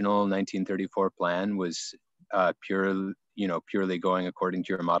that original 1934 plan was purely going according to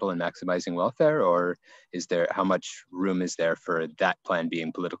your model and maximizing welfare, or is there, how much room is there for that plan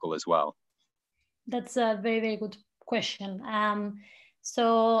being political as well? That's a very, very good question.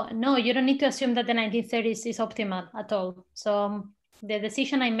 So no, you don't need to assume that the 1930s is optimal at all. So the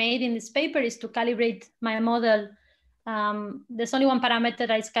decision I made in this paper is to calibrate my model. There's only one parameter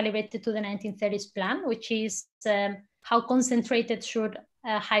that is calibrated to the 1930s plan, which is how concentrated should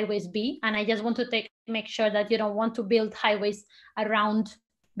highways be. And I just want to make sure that you don't want to build highways around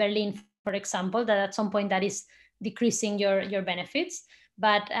Berlin, for example, that at some point that is decreasing your benefits.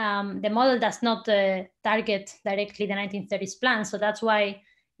 But the model does not target directly the 1930s plan. So that's why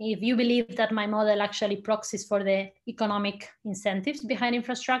if you believe that my model actually proxies for the economic incentives behind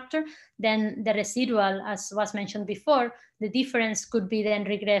infrastructure, then the residual, as was mentioned before, the difference could be then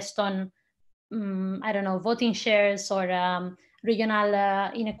regressed on, I don't know, voting shares or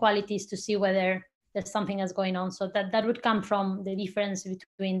regional inequalities to see whether there's something that's going on. So that would come from the difference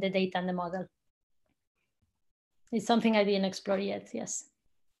between the data and the model. It's something I didn't explore yet, yes.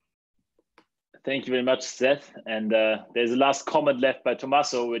 Thank you very much, Seth. And there's a last comment left by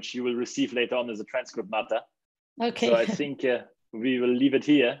Tommaso, which you will receive later on as a transcript, Marta. Okay. So I think we will leave it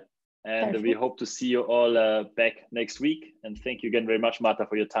here. And Perfect. We hope to see you all back next week. And thank you again very much, Marta,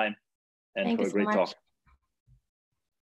 for your time and for a great talk.